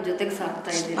ಕೂಡ ನಿಮ್ಮ ಜೊತೆಗೆ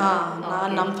ಸಾಕ್ತಾ ಇದ್ದೀನಿ.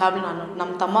 ನಾನು ನಮ್ಮ ಫ್ಯಾಮಿಲಿ,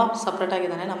 ನಮ್ಮ ತಮ್ಮ ಸಪ್ರೇಟ್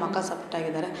ಆಗಿದ್ದಾನೆ, ನಮ್ಮ ಅಕ್ಕ ಸಪ್ರೇಟ್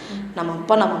ಆಗಿದ್ದಾರೆ, ನಮ್ಮ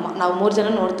ಅಪ್ಪ ನಮ್ಮಮ್ಮ, ನಾವು 3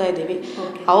 ಜನ ನೋಡ್ತಾ ಇದ್ದೀವಿ.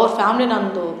 ಅವ್ರ ಫ್ಯಾಮಿಲಿ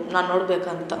ನಾನು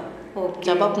ನೋಡಬೇಕಂತ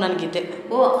ಜವಾಬ್ ನನಗಿದೆ.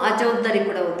 ಓ, ಆ ಜವಾಬ್ದಾರಿ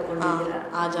ಕೂಡ ಹೊತ್ಕೊಂಡಿದ್ದೀರಾ?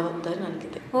 ಆ ಜವಾಬ್ದಾರಿ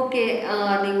ನನಗಿದೆ. ಓಕೆ.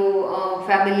 ನೀವು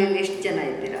ಫ್ಯಾಮಿಲಿಯಲ್ಲಿ ಎಷ್ಟು ಜನ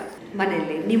ಇದ್ದೀರಾ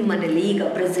ಮನೆಯಲ್ಲಿ, ನಿಮ್ಮ ಮನೇಲಿ ಈಗ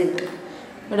ಪ್ರೆಸೆಂಟ್?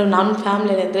 ಮೇಡಮ್, ನನ್ನ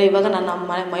ಫ್ಯಾಮಿಲಿಯಲ್ಲಿ ಅಂದರೆ ಇವಾಗ ನಾನು ನಮ್ಮ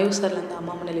ಮನೆ ಮೈಸೂರಲ್ಲಿಂದ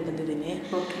ಅಮ್ಮ ಮನೇಲಿ ಬಂದಿದ್ದೀನಿ.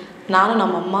 ನಾನು,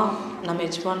 ನಮ್ಮಮ್ಮ, ನಮ್ಮ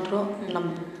ಯಜಮಾನ್ರು, ನಮ್ಮ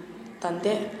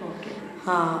ತಂದೆ,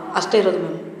 ಅಷ್ಟೇ ಇರೋದು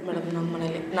ಮೇಡಮ್ ನಮ್ಮ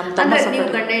ಮನೇಲಿ. ನಮ್ಮ ತಮ್ಮ ನೀವು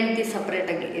ಗಂಡ ಹೆಂಡತಿ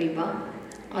ಸಪ್ರೇಟಾಗಿ ಇಲ್ವಾ?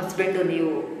 ಹಸ್ಬೆಂಡು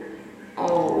ನೀವು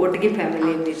ಒಟ್ಟಿಗೆ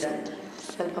ಫ್ಯಾಮಿಲಿ ಇದ್ದಾರೆ?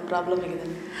 ಸ್ವಲ್ಪ ಪ್ರಾಬ್ಲಮ್ ಆಗಿದೆ.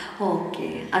 ಓಕೆ.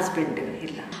 ಹಸ್ಬೆಂಡ್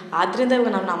ಇಲ್ಲ, ಆದ್ದರಿಂದ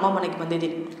ಇವಾಗ ನಾನು ಅಮ್ಮ ಮನೆಗೆ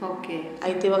ಬಂದಿದ್ದೀನಿ. ಓಕೆ.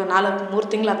 ಆಯ್ತು, ಇವಾಗ 3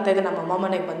 ತಿಂಗಳಾಗ್ತಾಯಿದೆ ನಮ್ಮ ಅಮ್ಮ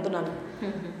ಮನೆಗೆ ಬಂದು ನಾನು.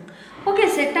 ಓಕೆ.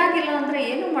 ಸೆಟ್ ಆಗಿಲ್ಲ ಅಂದರೆ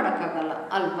ಏನೂ ಮಾಡೋಕ್ಕಾಗಲ್ಲ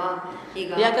ಅಲ್ವಾ?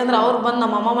 ಈಗ ಯಾಕಂದ್ರೆ ಅವ್ರು ಬಂದು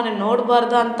ನಮ್ಮ ಅಮ್ಮ ಮನೆ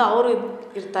ನೋಡಬಾರ್ದು ಅಂತ ಅವರು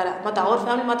ಇರ್ತಾರೆ. ಮತ್ತು ಅವ್ರ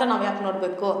ಫ್ಯಾಮಿಲಿ ಮಾತ್ರ ನಾವು ಯಾಕೆ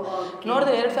ನೋಡಬೇಕು?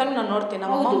 ನೋಡಿದ್ರೆ 2 ಫ್ಯಾಮಿಲಿ ನಾನು ನೋಡ್ತೀನಿ.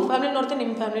 ನಮ್ಮ ಅಮ್ಮ ಫ್ಯಾಮಿಲಿ ನೋಡ್ತೀನಿ,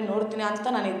 ನಿಮ್ಮ ಫ್ಯಾಮಿಲಿ ನೋಡ್ತೀನಿ ಅಂತ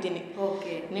ನಾನು ಇದ್ದೀನಿ.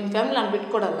 ಓಕೆ. ನಿಮ್ಮ ಫ್ಯಾಮಿಲಿ ನಾನು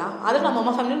ಬಿಟ್ಕೊಡಲ್ಲ, ಆದರೆ ನಮ್ಮ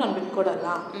ಅಮ್ಮ ಫ್ಯಾಮಿಲಿ ನಾನು ಬಿಟ್ಕೊಡಲ್ಲ.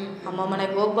 ಅಮ್ಮ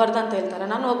ಮನೆಗೆ ಹೋಗ್ಬಾರ್ದು ಅಂತ ಹೇಳ್ತಾರೆ,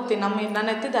 ನಾನು ಹೋಗ್ತೀನಿ. ನನ್ನ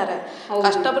ಎತ್ತಿದ್ದಾರೆ,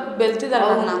 ಕಷ್ಟಪಟ್ಟು ಬೆಳೆತಿದ್ದಾರೆ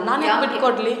ನನ್ನ, ನಾನು ಯಾಕೆ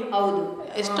ಬಿಟ್ಕೊಡ್ಲಿ? ಹೌದು,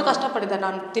 ಎಷ್ಟು ಕಷ್ಟಪಟ್ಟಿದ್ದಾರೆ.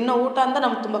 ನಾನು ತಿನ್ನೋ ಊಟ ಅಂತ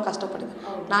ನಮ್ಗೆ ತುಂಬ ಕಷ್ಟಪಟ್ಟಿದ್ದೆ,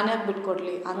 ನಾನು ಯಾಕೆ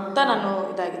ಬಿಟ್ಕೊಡ್ಲಿ ಅಂತ ನಾನು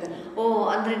ಇದಾಗಿದ್ದೇನೆ. ಓ,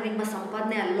 ಅಂದರೆ ನಿಮ್ಮ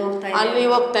ಸಂಪಾದನೆ ಅಲ್ಲಿ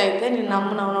ಹೋಗ್ತಾ ಇದ್ದೆ, ನಿನ್ನ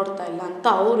ಅಮ್ಮ ನಾವು ನೋಡ್ತಾ ಇಲ್ಲ ಅಂತ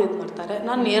ಅವ್ರು ಇದು ಮಾಡ್ತಾರೆ.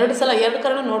 ನಾನು 2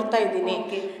 ಕಡೆ ನೋಡ್ತಾ ಇದ್ದೀನಿ.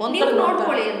 ಒಂದು ಕಡೆ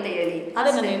ನೋಡ್ಕೊಳ್ಳಿ ಅಂತ ಹೇಳಿ,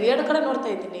 ಅದೇ ನಾನು 2 ಕಡೆ ನೋಡ್ತಾ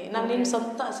ಇದ್ದೀನಿ. ನಾನು ನಿನ್ನ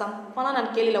ಸಂಪಾದನೆ ನಾನು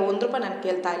ಕೇಳಿಲ್ಲ, 1 ರೂಪಾಯಿ ನಾನು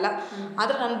ಕೇಳ್ತಾ ಇಲ್ಲ.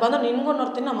 ಆದರೆ ನಾನು ಬಂದು ನಿನ್ಗೂ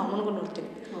ನೋಡ್ತೀನಿ, ನಮ್ಮ ಅಮ್ಮನಿಗೂ ನೋಡ್ತೀನಿ.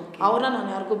 ಅವ್ರನ್ನ ನಾನು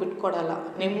ಯಾರಿಗೂ ಬಿಟ್ಕೊಡಲ್ಲ.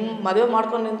 ನಿಮ್ಮ ಮದುವೆ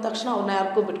ಮಾಡ್ಕೊಂಡಿದ ತಕ್ಷಣ ಅವ್ರನ್ನ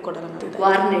ಯಾರಿಗೂ ಬಿಟ್ಕೊಡಲ್ಲ.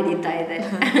 ವಾರ್ ನಡೀತಾ ಇದೆ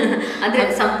ಅಂದರೆ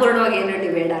ಸಂಪೂರ್ಣವಾಗಿ ಏನು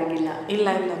ಡಿವೈಡ್ ಆಗಿಲ್ಲ? ಇಲ್ಲ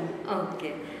ಇಲ್ಲ.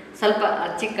 ಓಕೆ. ಸ್ವಲ್ಪ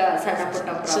ಚಿಕ್ಕ ಸಣ್ಣ ಪುಟ್ಟ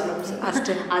ಪ್ರಾಬ್ಲಮ್ಸ್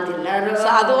ಅಷ್ಟೇ. ಅದೆಲ್ಲರೂ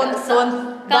ಅದು ಒಂದು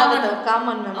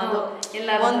ಕಾಮನ್ ಮ್ಯಾಮ್. ಅದು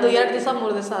ಒಂದು 2 ದಿವಸ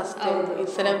 3 ದಿವಸ ಅಷ್ಟೇ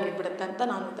ಇದು ಸರಿಯಾಗಿ ಬಿಡುತ್ತೆ ಅಂತ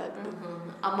ನಾನು ಇದಾಗ್ತೀನಿ.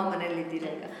 ಅಮ್ಮ ಮನೇಲಿ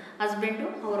ಇದ್ದೀರಾ ಈಗ? ಹಸ್ಬೆಂಡು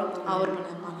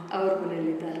ಅವ್ರ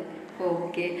ಮನೇಲಿದ್ದಾರೆ.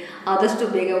 ಓಕೆ. ಆದಷ್ಟು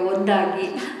ಬೇಗ ಒಂದಾಗಿ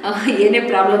ಏನೇ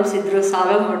ಪ್ರಾಬ್ಲಮ್ಸ್ ಇದ್ದರೂ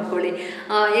ಸಾಲ್ವ್ ಮಾಡ್ಕೊಳ್ಳಿ.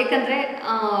 ಏಕೆಂದರೆ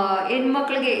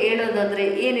ಹೆಣ್ಮಕ್ಳಿಗೆ ಹೇಳೋದಾದರೆ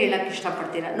ಏನು ಹೇಳೋಕ್ಕೆ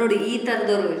ಇಷ್ಟಪಡ್ತೀರಾ? ನೋಡಿ, ಈ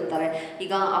ಥರದವರು ಇರ್ತಾರೆ.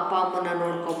 ಈಗ ಅಪ್ಪ ಅಮ್ಮನ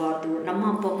ನೋಡ್ಕೋಬಾರ್ದು, ನಮ್ಮ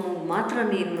ಅಪ್ಪ ಅಮ್ಮಗೆ ಮಾತ್ರ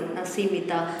ನೀನು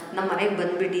ಸೀಮಿತ, ನಮ್ಮ ಮನೆಗೆ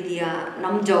ಬಂದುಬಿಟ್ಟಿದೀಯಾ,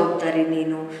 ನಮ್ಮ ಜವಾಬ್ದಾರಿ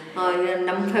ನೀನು,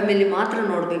 ನಮ್ಮ ಫ್ಯಾಮಿಲಿ ಮಾತ್ರ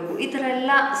ನೋಡಬೇಕು, ಈ ಥರ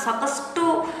ಎಲ್ಲ ಸಾಕಷ್ಟು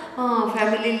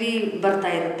ಫ್ಯಾಮಿಲಿಲಿ ಬರ್ತಾ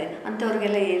ಇರುತ್ತೆ.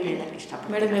 ಅಂಥವ್ರಿಗೆಲ್ಲ ಏನು ಹೇಳೋಕ್ಕೆ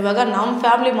ಇಷ್ಟಪಡ್ತೀನಿ? ಮೇಡಮ್, ಇವಾಗ ನಮ್ಮ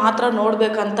ಫ್ಯಾಮಿಲಿ ಮಾತ್ರ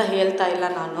ನೋಡಬೇಕಂತ ಹೇಳ್ತಾ ಇಲ್ಲ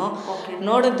ನಾನು.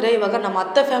 ನೋಡಿದ್ರೆ ಇವಾಗ ನಮ್ಮ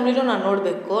ಅತ್ತೆ ಫ್ಯಾಮಿಲಿನೂ ನಾನು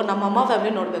ನೋಡಬೇಕು, ನಮ್ಮ ಅಮ್ಮ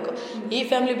ಫ್ಯಾಮಿಲಿ ನೋಡಬೇಕು. ಈ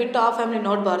ಫ್ಯಾಮಿಲಿ ಬಿಟ್ಟು ಆ ಫ್ಯಾಮಿಲಿ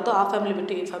ನೋಡಬಾರ್ದು, ಆ ಫ್ಯಾಮಿಲಿ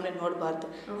ಬಿಟ್ಟು ಈ ಫ್ಯಾಮಿಲಿ ನೋಡಬಾರ್ದು.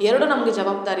 2 ನಮಗೆ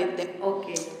ಜವಾಬ್ದಾರಿ ಇದೆ.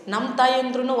 ಓಕೆ. ನಮ್ಮ ತಾಯಿ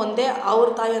ಅಂದ್ರೂ ಒಂದೇ, ಅವ್ರ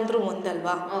ತಾಯಿ ಅಂದ್ರೂ ಒಂದೇ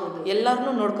ಅಲ್ವಾ?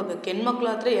 ಎಲ್ಲರನ್ನೂ ನೋಡ್ಕೋಬೇಕು. ಹೆಣ್ಮಕ್ಳು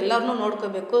ಆದರೆ ಎಲ್ಲರನ್ನೂ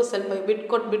ನೋಡ್ಕೋಬೇಕು. ಸ್ವಲ್ಪ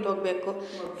ಬಿಟ್ಟು ಹೋಗಬೇಕು.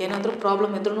 ಏನಾದರೂ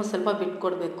ಪ್ರಾಬ್ಲಮ್ ಇದ್ರೂ ಸ್ವಲ್ಪ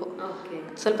ಬಿಟ್ಕೊಡ್ಬೇಕು.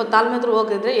 ಸ್ವಲ್ಪ ತಾಳ್ಮೆ ಎದುರು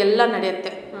ಹೋಗಿದ್ರೆ ಎಲ್ಲ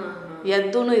ನಡೆಯುತ್ತೆ.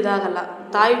 ಎದ್ದೂ ಇದಾಗಲ್ಲ.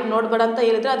 ತಾಯಿ ನೋಡಬೇಡ ಅಂತ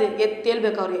ಹೇಳಿದ್ರೆ ಅದು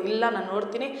ಹೇಳ್ಬೇಕು ಅವ್ರಿಗೆ. ಇಲ್ಲ, ನಾನು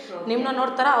ನೋಡ್ತೀನಿ, ನಿಮ್ಮನ್ನ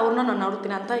ನೋಡ್ತಾರ, ಅವ್ರನ್ನ ನಾನು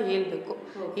ನೋಡ್ತೀನಿ ಅಂತ ಹೇಳ್ಬೇಕು.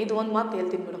 ಇದು ಒಂದು ಮಾತು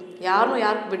ಹೇಳ್ತೀನಿ ಮೇಡಮ್.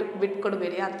 ಯಾರು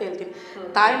ಬಿಟ್ಕೊಡ್ಬೇಡಿ ಅಂತ ಹೇಳ್ತೀನಿ.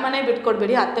 ತಾಯಿ ಮನೆ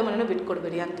ಬಿಟ್ಕೊಡ್ಬೇಡಿ, ಅತ್ತೆ ಮನೆಯೂ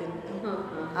ಬಿಟ್ಕೊಡ್ಬೇಡಿ ಅಂತೀನಿ.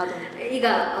 ಅದು ಈಗ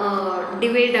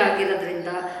ಡಿವೈಡ್ ಆಗಿರೋದ್ರಿಂದ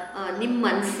ನಿಮ್ಮ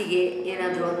ಮನಸ್ಸಿಗೆ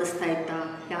ಏನಾದರೂ ಅನ್ನಿಸ್ತಾ ಇತ್ತಾ?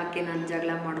 ಯಾಕೆ ನಾನು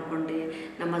ಜಗಳ ಮಾಡಿಕೊಂಡೆ,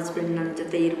 ನಮ್ಮ ಹಸ್ಬೆಂಡ್ ನನ್ನ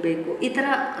ಜೊತೆ ಇರಬೇಕು, ಈ ಥರ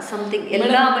ಸಮಥಿಂಗ್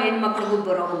ಎಲ್ಲ ಹೆಣ್ಮಕ್ಳಿಗೂ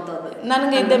ಬರೋ ಅಂಥದ್ದು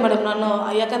ನನಗೆ ಇದೆ ಮೇಡಮ್. ನಾನು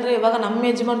ಯಾಕಂದರೆ ಇವಾಗ ನಮ್ಮ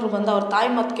ಯಜಮಾನ್ರು ಬಂದು ಅವ್ರ ತಾಯಿ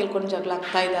ಮಾತು ಕೇಳ್ಕೊಂಡು ಜಗಳ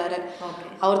ಆಗ್ತಾ ಇದ್ದಾರೆ.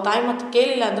 ಅವ್ರ ತಾಯಿ ಮಾತು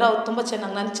ಕೇಳಿಲ್ಲ ಅಂದರೆ ಅವ್ರು ತುಂಬ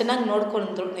ಚೆನ್ನಾಗಿ ಚೆನ್ನಾಗಿ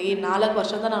ನೋಡ್ಕೊಂಡ್ರು. ಈ 4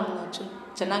 ವರ್ಷದಿಂದ ನಾನು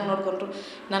ಚೆನ್ನಾಗಿ ನೋಡಿಕೊಂಡ್ರು.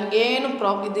 ನನಗೇನು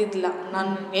ಇದಿಲ್ಲ.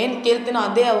 ನಾನು ಏನು ಕೇಳ್ತೀನೋ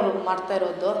ಅದೇ ಅವರು ಮಾಡ್ತಾ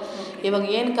ಇರೋದು. ಇವಾಗ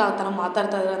ಏನಕ್ಕೆ ಆ ಥರ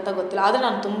ಮಾತಾಡ್ತಾ ಇದ್ದಾರೆ ಅಂತ ಗೊತ್ತಿಲ್ಲ. ಆದರೆ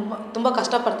ನಾನು ತುಂಬ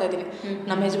ಕಷ್ಟಪಡ್ತಾ ಇದ್ದೀನಿ.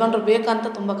 ನಮ್ಮ ಯಜಮಾನ್ರು ಬೇಕಂತ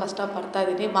ತುಂಬ ಕಷ್ಟಪಡ್ತಾ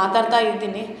ಇದ್ದೀನಿ, ಮಾತಾಡ್ತಾ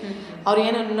ಇದ್ದೀನಿ. ಅವ್ರು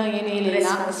ಏನು ಹೇಳಿಲ್ಲ.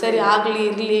 ಸರಿ, ಆಗಲಿ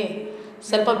ಇರಲಿ,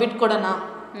 ಸ್ವಲ್ಪ ಬಿಟ್ಕೊಡೋಣ,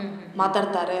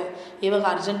 ಮಾತಾಡ್ತಾರೆ, ಇವಾಗ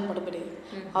ಅರ್ಜೆಂಟ್ ಮಾಡಬೇಡಿ,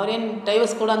 ಅವ್ರೇನು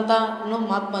ಡೈವರ್ಸ್ ಕೊಡೋಂತ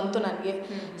ಮಾತು ಬಂತು ನನಗೆ.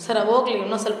 ಸರ್, ಹೋಗ್ಲಿ,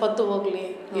 ಇನ್ನೊಂದು ಸ್ವಲ್ಪ ಹೊತ್ತು ಹೋಗ್ಲಿ,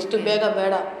 ಇಷ್ಟು ಬೇಗ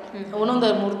ಬೇಡ, ಇನ್ನೊಂದು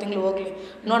 3 ತಿಂಗಳು ಹೋಗ್ಲಿ,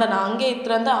 ನೋಡೋಣ, ಹಂಗೆ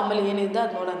ಇತ್ತಂದ ಆಮೇಲೆ ಏನಿದ್ದ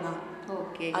ಅದು ನೋಡೋಣ.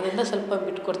 ಓಕೆ. ಅದರಿಂದ ಸ್ವಲ್ಪ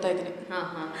ಬಿಟ್ಕೊಡ್ತಾ ಇದ್ದೀನಿ.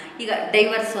 ಈಗ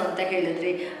ಡೈವರ್ಸ್ ಅಂತ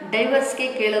ಹೇಳಿದ್ರಿ, ಡೈವರ್ಸ್ಗೆ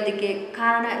ಕೇಳೋದಕ್ಕೆ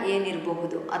ಕಾರಣ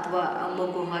ಏನಿರಬಹುದು? ಅಥವಾ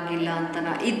ಮಗು ಆಗಿಲ್ಲ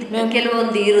ಅಂತನಾ? ಇದು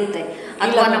ಕೆಲವೊಂದು ಇರುತ್ತೆ,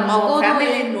 ಅಥವಾ ನಮ್ಮ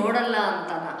ಫ್ಯಾಮಿಲಿ ನೋಡಲ್ಲ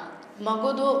ಅಂತನಾ?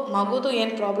 ಮಗುದು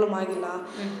ಏನು ಪ್ರಾಬ್ಲಮ್ ಆಗಿಲ್ಲ,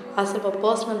 ಅದು ಸ್ವಲ್ಪ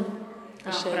ಪರ್ಸ್ನಲ್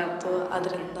ವಿಷಯ ಇತ್ತು.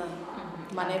 ಅದರಿಂದ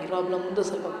ಮನೆ ಪ್ರಾಬ್ಲಮ್ದು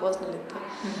ಸ್ವಲ್ಪ ಪರ್ಸ್ನಲ್ ಇತ್ತು,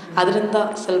 ಅದರಿಂದ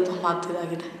ಸ್ವಲ್ಪ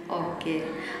ಮಾತಿದಾಗಿದೆ. ಓಕೆ.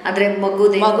 ಆದರೆ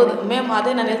ಮಗುದು ಮೇಮ್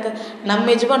ಅದೇ ನಾನು ಹೇಳ್ತೇನೆ. ನಮ್ಮ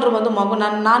ಯಜಮಾನ್ರು ಬಂದು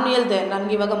ನಾನು ಹೇಳ್ದೆ,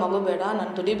 ನನಗೆ ಇವಾಗ ಮಗು ಬೇಡ,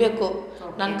 ನಾನು ದುಡಿಬೇಕು,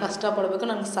 ನಾನು ಕಷ್ಟಪಡಬೇಕು,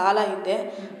 ನನಗೆ ಸಾಲ ಇದೆ,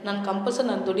 ನಾನು ಕಂಪಲ್ಸರಿ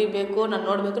ನಾನು ದುಡಿಬೇಕು, ನಾನು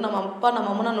ನೋಡಬೇಕು, ನಮ್ಮ ಅಪ್ಪ ನಮ್ಮ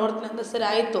ಅಮ್ಮನ ನೋಡ್ತೀನಿ ಅಂತ. ಸರಿ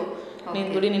ಆಯಿತು, ನೀನು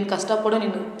ದುಡಿ, ನೀನು ಕಷ್ಟಪಡು,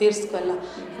 ನೀನು ತೀರಿಸ್ಕೊ ಎಲ್ಲ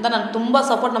ಅಂತ ನಾನು ತುಂಬ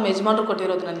ಸಪೋರ್ಟ್ ನಮ್ಮ ಯಜಮಾನ್ರು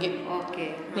ಕೊಟ್ಟಿರೋದು ನನಗೆ. ಓಕೆ.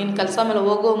 ನೀನು ಕೆಲಸ ಮೇಲೆ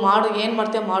ಹೋಗು, ಮಾಡು, ಏನು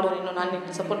ಮಾಡ್ತೀಯ ಮಾಡು, ನಾನು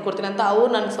ನಿನ್ಗೆ ಸಪೋರ್ಟ್ ಕೊಡ್ತೀನಿ ಅಂತ ಅವ್ರು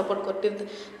ನನಗೆ ಸಪೋರ್ಟ್ ಕೊಟ್ಟಿದ್ದು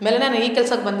ಮೇಲೆ ನಾನು ಈ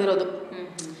ಕೆಲಸಕ್ಕೆ ಬಂದಿರೋದು.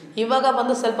 ಇವಾಗ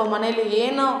ಬಂದು ಸ್ವಲ್ಪ ಮನೇಲಿ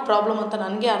ಏನೋ ಪ್ರಾಬ್ಲಮ್ ಅಂತ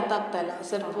ನನಗೆ ಅರ್ಥ ಆಗ್ತಾ ಇಲ್ಲ.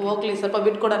 ಸ್ವಲ್ಪ ಹೋಗ್ಲಿ, ಸ್ವಲ್ಪ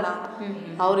ಬಿಟ್ಕೊಡೋಣ,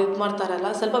 ಅವ್ರು ಇದು ಮಾಡ್ತಾರಲ್ಲ,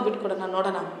 ಸ್ವಲ್ಪ ಬಿಟ್ಕೊಡೋಣ,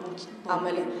 ನೋಡೋಣ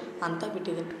ಆಮೇಲೆ ಅಂತ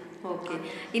ಬಿಟ್ಟಿದ್ದೀನಿ. ಓಕೆ.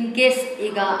 ಇನ್ ಕೇಸ್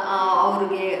ಈಗ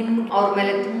ಅವ್ರಿಗೆ ಅವ್ರ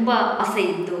ಮೇಲೆ ತುಂಬ ಆಸೆ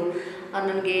ಇದ್ದು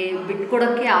ನನಗೆ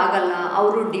ಬಿಟ್ಕೊಡೋಕ್ಕೆ ಆಗಲ್ಲ,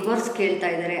 ಅವರು ಡಿವೋರ್ಸ್ ಕೇಳ್ತಾ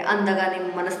ಇದ್ದಾರೆ ಅಂದಾಗ ನಿಮ್ಮ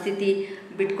ಮನಸ್ಥಿತಿ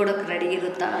ಬಿಟ್ಕೊಡೋಕ್ಕೆ ರೆಡಿ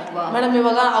ಇರುತ್ತಾ ಅಥವಾ? ಮೇಡಮ್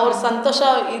ಇವಾಗ ಅವ್ರ ಸಂತೋಷ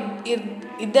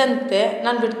ಇದ್ದಂತೆ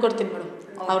ನಾನು ಬಿಟ್ಕೊಡ್ತೀನಿ ಮೇಡಮ್.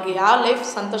 ಅವ್ರಿಗೆ ಯಾವ ಲೈಫ್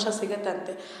ಸಂತೋಷ ಸಿಗುತ್ತೆ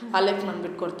ಅಂತೆ ಆ ಲೈಫ್ ನಾನು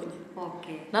ಬಿಟ್ಕೊಡ್ತೀನಿ.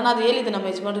 ಓಕೆ, ನಾನು ಅದು ಹೇಳಿದ್ದೆ ನಮ್ಮ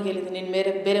ಯಜಮಾನ್ರಿಗೆ ಹೇಳಿದ್ದೀನಿ, ನೀನು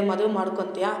ಬೇರೆ ಮದುವೆ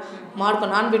ಮಾಡ್ಕೊತೀಯಾ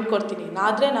ನಾನು ಬಿಟ್ಕೊಡ್ತೀನಿ,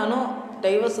 ಆದರೆ ನಾನು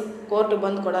ಡೈವರ್ಸ್ ಕೋರ್ಟಿಗೆ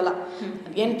ಬಂದು ಕೊಡಲ್ಲ,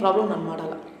 ಏನು ಪ್ರಾಬ್ಲಮ್ ನಾನು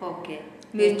ಮಾಡಲ್ಲ. ಓಕೆ,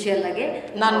 ಮ್ಯೂಚುವಲ್ ಆಗಿ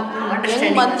ನಾನು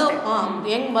ಹೆಂಗೆ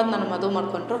ಬಂದು ನಾನು ಮದುವೆ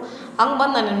ಮಾಡ್ಕೊಂಡ್ರು ಹಂಗೆ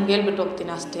ಬಂದು ನಾನು ನಿಮ್ಗೆ ಹೇಳ್ಬಿಟ್ಟು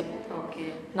ಹೋಗ್ತೀನಿ ಅಷ್ಟೇ. ಓಕೆ,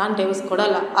 ನಾನು ಡೈವರ್ಸ್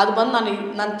ಕೊಡಲ್ಲ, ಅದು ಬಂದು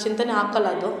ನಾನು ಚಿಂತನೆ ಹಾಕಲ್ಲ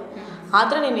ಅದು.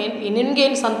 ಆದರೆ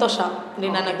ನಿನಗೇನು ಸಂತೋಷ,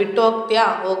 ನೀನು ನನ್ನ ಬಿಟ್ಟು ಹೋಗ್ತೀಯಾ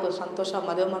ಹೋಗು, ಸಂತೋಷ,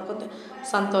 ಮದುವೆ ಮಾಡ್ಕೊತೀಯ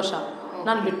ಸಂತೋಷ,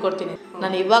 ನಾನು ಬಿಟ್ಕೊಡ್ತೀನಿ.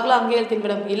 ನಾನು ಇವಾಗಲೂ ಹಂಗೆ ಹೇಳ್ತೀನಿ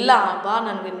ಮೇಡಮ್, ಇಲ್ಲ ಬಾ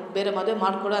ನನಗೆ ಬೇರೆ ಮದುವೆ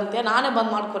ಮಾಡಿಕೊಡು ಅಂತೀಯ, ನಾನೇ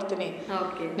ಬಂದು ಮಾಡ್ಕೊಡ್ತೀನಿ,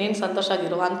 ನೀನು ಸಂತೋಷ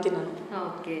ಆಗಿರು ಅಂತೀನಿ ನಾನು.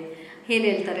 ಓಕೆ, ಏನು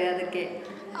ಹೇಳ್ತಾರೆ ಅದಕ್ಕೆ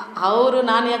ಅವರು?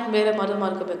 ನಾನು ಯಾಕೆ ಬೇರೆ ಮದುವೆ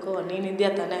ಮಾಡ್ಕೋಬೇಕು, ನೀನು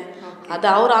ಇದೆಯಾ ತಾನೆ, ಅದು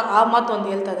ಅವ್ರು ಆ ಮಾತು ಒಂದು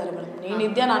ಹೇಳ್ತಾ ಇದ್ದಾರೆ ಮೇಡಮ್, ನೀನು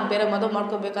ಇದೆಯಾ, ನಾನು ಬೇರೆ ಮದುವೆ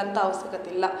ಮಾಡ್ಕೋಬೇಕಂತ ಅವಶ್ಯಕತೆ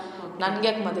ಇಲ್ಲ, ನನಗೆ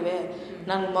ಯಾಕೆ ಮದುವೆ,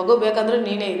 ನನಗೆ ಮಗು ಬೇಕಂದ್ರೆ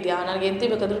ನೀನೇ ಇದೆಯಾ, ನನಗೆ ಎಂತಿ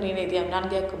ಬೇಕಂದ್ರೆ ನೀನೇ ಇದೆಯಾ,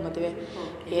 ನನಗೆ ಯಾಕೆ ಮದುವೆ,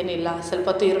 ಏನಿಲ್ಲ ಸ್ವಲ್ಪ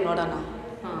ಹೊತ್ತು ಇರು ನೋಡೋಣ.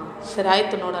 ಸರಿ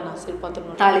ಆಯಿತು ನೋಡೋಣ, ಸ್ವಲ್ಪ ಹೊತ್ತು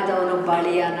ನೋಡೋಣ. ತಾಳಿದವನು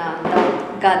ಬಾಳಿಯಾನ ಅಂತ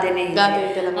ಗಾದೆನೇ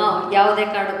ಇದೆಯಲ್ಲ, ಯಾವುದೇ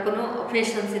ಕಾರಣಕ್ಕೂ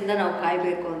ಪೇಷನ್ಸಿಂದ ನಾವು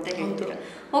ಕಾಯಬೇಕು ಅಂತ ಹೇಳ್ತೀರ.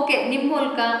 ಓಕೆ, ನಿಮ್ಮ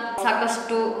ಮೂಲಕ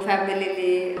ಸಾಕಷ್ಟು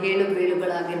ಫ್ಯಾಮಿಲಿಲಿ ಏಳು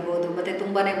ಬೀಳುಗಳಾಗಿರ್ಬೋದು, ಮತ್ತು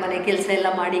ತುಂಬಾ ಮನೆ ಕೆಲಸ ಎಲ್ಲ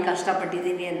ಮಾಡಿ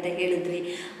ಕಷ್ಟಪಟ್ಟಿದ್ದೀನಿ ಅಂತ ಹೇಳಿದ್ರಿ.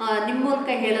 ನಿಮ್ಮ ಮೂಲಕ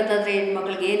ಹೇಳೋದಾದರೆ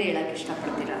ಹೆಣ್ಮಕ್ಳಿಗೆ ಏನು ಹೇಳೋಕ್ಕೆ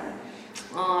ಇಷ್ಟಪಡ್ತೀರಾ?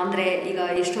 ಅಂದರೆ ಈಗ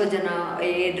ಎಷ್ಟೋ ಜನ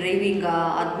ಡ್ರೈವಿಂಗ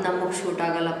ಅದು ನಮಗೆ ಶೂಟ್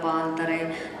ಆಗಲ್ಲಪ್ಪ ಅಂತಾರೆ,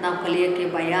 ನಾವು ಕಲಿಯೋಕ್ಕೆ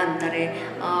ಭಯ ಅಂತಾರೆ.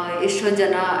 ಎಷ್ಟೋ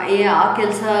ಜನ ಆ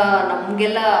ಕೆಲಸ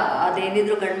ನಮಗೆಲ್ಲ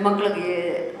ಅದೇನಿದ್ರು ಗಂಡು ಮಕ್ಳಿಗೆ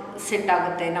ಸೆಟ್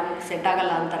ಆಗುತ್ತೆ, ನಮಗೆ ಸೆಟ್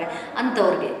ಆಗಲ್ಲ ಅಂತಾರೆ.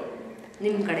 ಅಂಥವ್ರಿಗೆ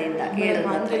ನಿಮ್ಮ ಕಡೆಯಿಂದ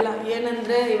ಹೇಳೋದಿಲ್ಲ.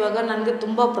 ಏನಂದರೆ ಇವಾಗ ನನಗೆ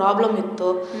ತುಂಬ ಪ್ರಾಬ್ಲಮ್ ಇತ್ತು.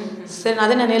 ಸರಿ,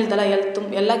 ಅದೇ ನಾನು ಹೇಳ್ದಲ್ಲ,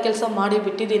 ಎಲ್ಲ ಕೆಲಸ ಮಾಡಿ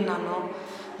ಬಿಟ್ಟಿದ್ದೀನಿ ನಾನು,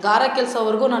 ಗಾರ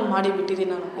ಕೆಲಸವರೆಗೂ ನಾನು ಮಾಡಿ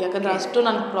ಬಿಟ್ಟಿದ್ದೀನಿ ನಾನು, ಯಾಕಂದರೆ ಅಷ್ಟು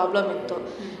ನನಗೆ ಪ್ರಾಬ್ಲಮ್ ಇತ್ತು.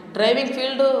 ಡ್ರೈವಿಂಗ್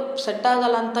ಫೀಲ್ಡು ಸೆಟ್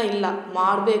ಆಗಲ್ಲ ಅಂತ ಇಲ್ಲ,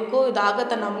 ಮಾಡಬೇಕು,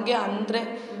 ಇದಾಗತ್ತೆ ನಮಗೆ ಅಂದರೆ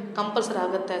ಕಂಪಲ್ಸರಿ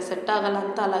ಆಗುತ್ತೆ, ಸೆಟ್ ಆಗಲ್ಲ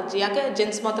ಅಂತ ಅಲ್ಲ. ಯಾಕೆ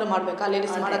ಜೆಂಟ್ಸ್ ಮಾತ್ರ ಮಾಡಬೇಕಾ,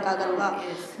 ಲೇಡೀಸ್ ಮಾಡೋಕ್ಕಾಗಲ್ವಾ?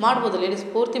 ಮಾಡ್ಬೋದು, ಲೇಡೀಸ್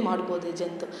ಪೂರ್ತಿ ಮಾಡ್ಬೋದು.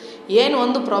 ಜೆಂಟ್ ಏನು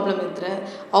ಒಂದು ಪ್ರಾಬ್ಲಮ್ ಇದ್ದರೆ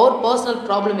ಅವ್ರ ಪರ್ಸ್ನಲ್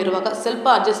ಪ್ರಾಬ್ಲಮ್ ಇರುವಾಗ ಸ್ವಲ್ಪ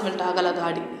ಅಡ್ಜಸ್ಟ್ಮೆಂಟ್ ಆಗಲ್ಲ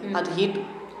ಗಾಡಿ, ಅದು ಹೀಟ್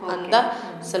ಅಂತ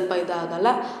ಸ್ವಲ್ಪ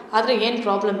ಇದಾಗಲ್ಲ. ಆದರೆ ಏನು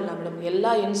ಪ್ರಾಬ್ಲಮ್ ಇಲ್ಲ ಮೇಡಮ್, ಎಲ್ಲ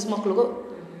ಹೆಣ್ಮಕ್ಳಿಗೂ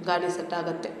ಗಾಡಿ ಸೆಟ್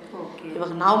ಆಗುತ್ತೆ.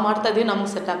 ಇವಾಗ ನಾವು ಮಾಡ್ತಾ ಇದೀವಿ, ನಮ್ಗೆ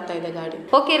ಸೆಟ್ ಆಗ್ತಾ ಇದೆ ಗಾಡಿ.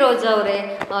 ಓಕೆ ರೋಜಾ ಅವರೇ,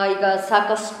 ಈಗ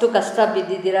ಸಾಕಷ್ಟು ಕಷ್ಟ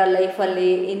ಬಿದ್ದಿದ್ದೀರಾ ಲೈಫಲ್ಲಿ,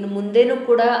 ಇನ್ನು ಮುಂದೆನೂ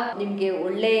ಕೂಡ ನಿಮಗೆ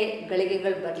ಒಳ್ಳೆ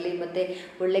ಗಳಿಗೆಗಳು ಬರಲಿ, ಮತ್ತು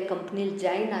ಒಳ್ಳೆ ಕಂಪ್ನಿಲಿ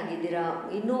ಜಾಯಿನ್ ಆಗಿದ್ದೀರಾ,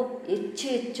 ಇನ್ನೂ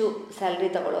ಹೆಚ್ಚು ಸ್ಯಾಲ್ರಿ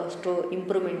ತಗೊಳ್ಳೋಷ್ಟು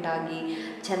ಇಂಪ್ರೂವ್ಮೆಂಟ್ ಆಗಿ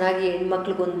ಚೆನ್ನಾಗಿ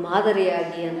ಹೆಣ್ಮಕ್ಳಿಗೊಂದು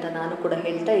ಮಾದರಿಯಾಗಿ ಅಂತ ನಾನು ಕೂಡ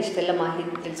ಹೇಳ್ತಾ ಇಷ್ಟೆಲ್ಲ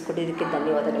ಮಾಹಿತಿ ತಿಳಿಸ್ಕೊಟ್ಟಿದ್ದಕ್ಕೆ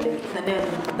ಧನ್ಯವಾದಗಳು.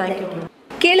 Thank you.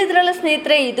 ಕೇಳಿದ್ರಲ್ಲ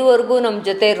ಸ್ನೇಹಿತರೆ, ಇದುವರೆಗೂ ನಮ್ಮ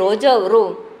ಜೊತೆ ರೋಜಾ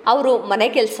ಅವರು ಮನೆ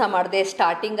ಕೆಲಸ ಮಾಡಿದೆ.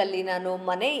 ಸ್ಟಾರ್ಟಿಂಗಲ್ಲಿ ನಾನು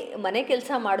ಮನೆ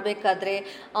ಕೆಲಸ ಮಾಡಬೇಕಾದ್ರೆ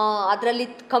ಅದರಲ್ಲಿ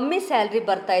ಕಮ್ಮಿ ಸ್ಯಾಲ್ರಿ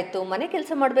ಬರ್ತಾಯಿತ್ತು. ಮನೆ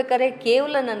ಕೆಲಸ ಮಾಡಬೇಕಾದ್ರೆ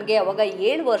ಕೇವಲ ನನಗೆ ಅವಾಗ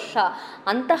 7 ವರ್ಷ.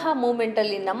 ಅಂತಹ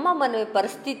ಮೂಮೆಂಟಲ್ಲಿ ನಮ್ಮ ಮನೆ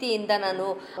ಪರಿಸ್ಥಿತಿಯಿಂದ ನಾನು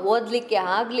ಓದಲಿಕ್ಕೆ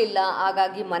ಆಗಲಿಲ್ಲ,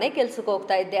 ಹಾಗಾಗಿ ಮನೆ ಕೆಲಸಕ್ಕೆ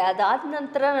ಹೋಗ್ತಾ ಇದ್ದೆ. ಅದಾದ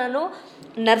ನಂತರ ನಾನು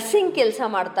ನರ್ಸಿಂಗ್ ಕೆಲಸ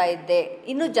ಮಾಡ್ತಾಯಿದ್ದೆ,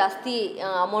 ಇನ್ನೂ ಜಾಸ್ತಿ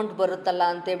ಅಮೌಂಟ್ ಬರುತ್ತಲ್ಲ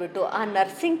ಅಂತೇಳ್ಬಿಟ್ಟು ಆ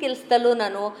ನರ್ಸಿಂಗ್ ಕೆಲಸದಲ್ಲೂ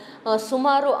ನಾನು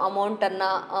ಸುಮಾರು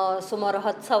ಅಮೌಂಟನ್ನು, ಸುಮಾರು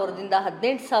 10,000ದಿಂದ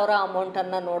 18,000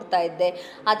 ಅಮೌಂಟನ್ನು ನೋಡ್ತಾ ಇದ್ದೆ.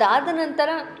 ಅದಾದ ನಂತರ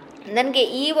ನನಗೆ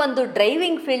ಈ ಒಂದು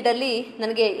ಡ್ರೈವಿಂಗ್ ಫೀಲ್ಡಲ್ಲಿ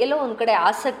ನನಗೆ ಎಲ್ಲೋ ಒಂದು ಕಡೆ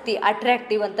ಆಸಕ್ತಿ,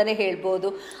 ಅಟ್ರ್ಯಾಕ್ಟಿವ್ ಅಂತಲೇ ಹೇಳ್ಬೋದು.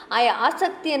 ಆ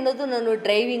ಆಸಕ್ತಿ ಅನ್ನೋದು ನಾನು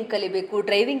ಡ್ರೈವಿಂಗ್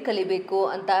ಕಲಿಬೇಕು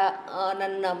ಅಂತ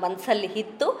ನನ್ನ ಮನಸ್ಸಲ್ಲಿ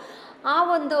ಇತ್ತು. ಆ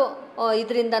ಒಂದು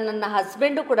ಇದರಿಂದ ನನ್ನ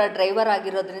ಹಸ್ಬೆಂಡು ಕೂಡ ಡ್ರೈವರ್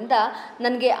ಆಗಿರೋದ್ರಿಂದ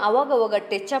ನನಗೆ ಅವಾಗವಾಗ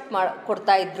ಟಚ್ ಅಪ್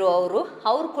ಕೊಡ್ತಾಯಿದ್ರು.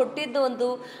 ಅವರು ಕೊಟ್ಟಿದ್ದು ಒಂದು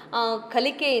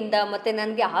ಕಲಿಕೆಯಿಂದ ಮತ್ತು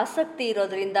ನನಗೆ ಆಸಕ್ತಿ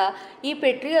ಇರೋದ್ರಿಂದ ಈ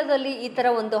ಪೆಟ್ರಿಯೋದಲ್ಲಿ ಈ ಥರ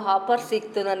ಒಂದು ಆಫರ್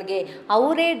ಸಿಕ್ತು ನನಗೆ.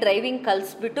 ಅವರೇ ಡ್ರೈವಿಂಗ್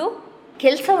ಕಲಿಸ್ಬಿಟ್ಟು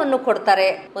ಕೆಲಸವನ್ನು ಕೊಡ್ತಾರೆ.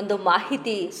 ಒಂದು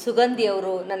ಮಾಹಿತಿ ಸುಗಂಧಿ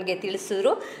ಅವರು ನನಗೆ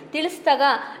ತಿಳಿಸಿದಾಗ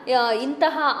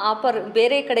ಇಂತಹ ಆಫರ್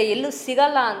ಬೇರೆ ಕಡೆ ಎಲ್ಲೂ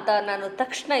ಸಿಗಲ್ಲ ಅಂತ ನಾನು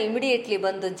ತಕ್ಷಣ ಇಮಿಡಿಯೇಟ್ಲಿ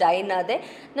ಬಂದು ಜಾಯಿನ್ ಆದೆ.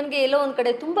 ನನಗೆ ಎಲ್ಲೋ ಒಂದು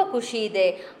ಕಡೆ ತುಂಬ ಖುಷಿ ಇದೆ,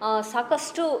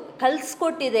 ಸಾಕಷ್ಟು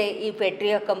ಕಲಿಸ್ಕೊಟ್ಟಿದೆ ಈ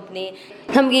ಪೆಟ್ರಿಯೋ ಕಂಪ್ನಿ.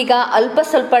 ನಮಗೀಗ ಅಲ್ಪ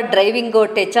ಸ್ವಲ್ಪ ಡ್ರೈವಿಂಗು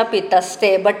ಟಚ್ ಅಪ್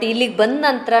ಇತ್ತಷ್ಟೇ, ಬಟ್ ಇಲ್ಲಿಗೆ ಬಂದ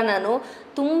ನಂತರ ನಾನು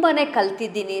ತುಂಬಾ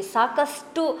ಕಲ್ತಿದ್ದೀನಿ,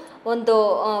 ಸಾಕಷ್ಟು ಒಂದು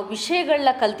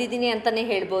ವಿಷಯಗಳನ್ನ ಕಲ್ತಿದ್ದೀನಿ ಅಂತಲೇ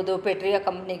ಹೇಳ್ಬೋದು ಪೆಟ್ರಿಯೋ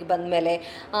ಕಂಪ್ನಿಗೆ ಬಂದಮೇಲೆ.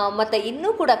 ಮತ್ತು ಇನ್ನೂ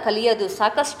ಕೂಡ ಕಲಿಯೋದು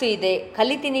ಸಾಕಷ್ಟು ಇದೆ,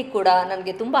 ಕಲಿತೀನಿ ಕೂಡ,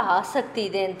 ನನಗೆ ತುಂಬ ಆಸಕ್ತಿ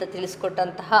ಇದೆ ಅಂತ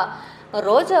ತಿಳಿಸ್ಕೊಟ್ಟಂತಹ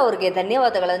ರೋಜಾ ಅವ್ರಿಗೆ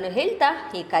ಧನ್ಯವಾದಗಳನ್ನು ಹೇಳ್ತಾ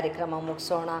ಈ ಕಾರ್ಯಕ್ರಮ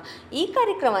ಮುಗಿಸೋಣ. ಈ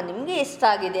ಕಾರ್ಯಕ್ರಮ ನಿಮಗೆ ಇಷ್ಟ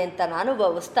ಆಗಿದೆ ಅಂತ ನಾನು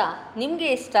ಭಾವಿಸ್ತಾ, ನಿಮಗೆ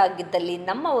ಇಷ್ಟ ಆಗಿದ್ದಲ್ಲಿ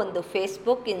ನಮ್ಮ ಒಂದು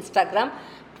ಫೇಸ್ಬುಕ್, ಇನ್ಸ್ಟಾಗ್ರಾಮ್,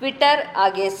 ಟ್ವಿಟರ್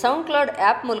ಹಾಗೆ ಸೌಂಡ್ಕ್ಲೌಡ್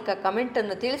ಆ್ಯಪ್ ಮೂಲಕ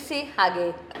ಕಮೆಂಟನ್ನು ತಿಳಿಸಿ. ಹಾಗೆ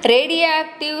radio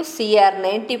active CR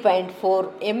 90.4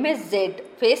 MSZ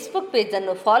Facebook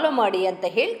ಪೇಜನ್ನು ಫಾಲೋ ಮಾಡಿ ಅಂತ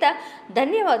ಹೇಳ್ತಾ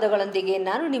ಧನ್ಯವಾದಗಳೊಂದಿಗೆ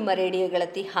ನಾನು ನಿಮ್ಮ ರೇಡಿಯೋ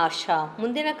ಗೆಳತಿ ಆಶಾ.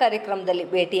 ಮುಂದಿನ ಕಾರ್ಯಕ್ರಮದಲ್ಲಿ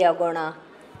ಭೇಟಿಯಾಗೋಣ.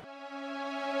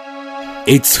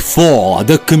 It's for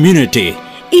the community.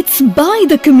 It's by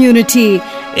the community.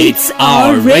 It's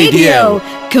our radio.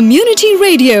 Community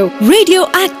radio.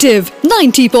 Radioactive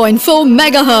 90.4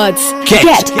 megahertz.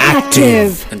 Get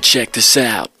active. And check this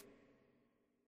out.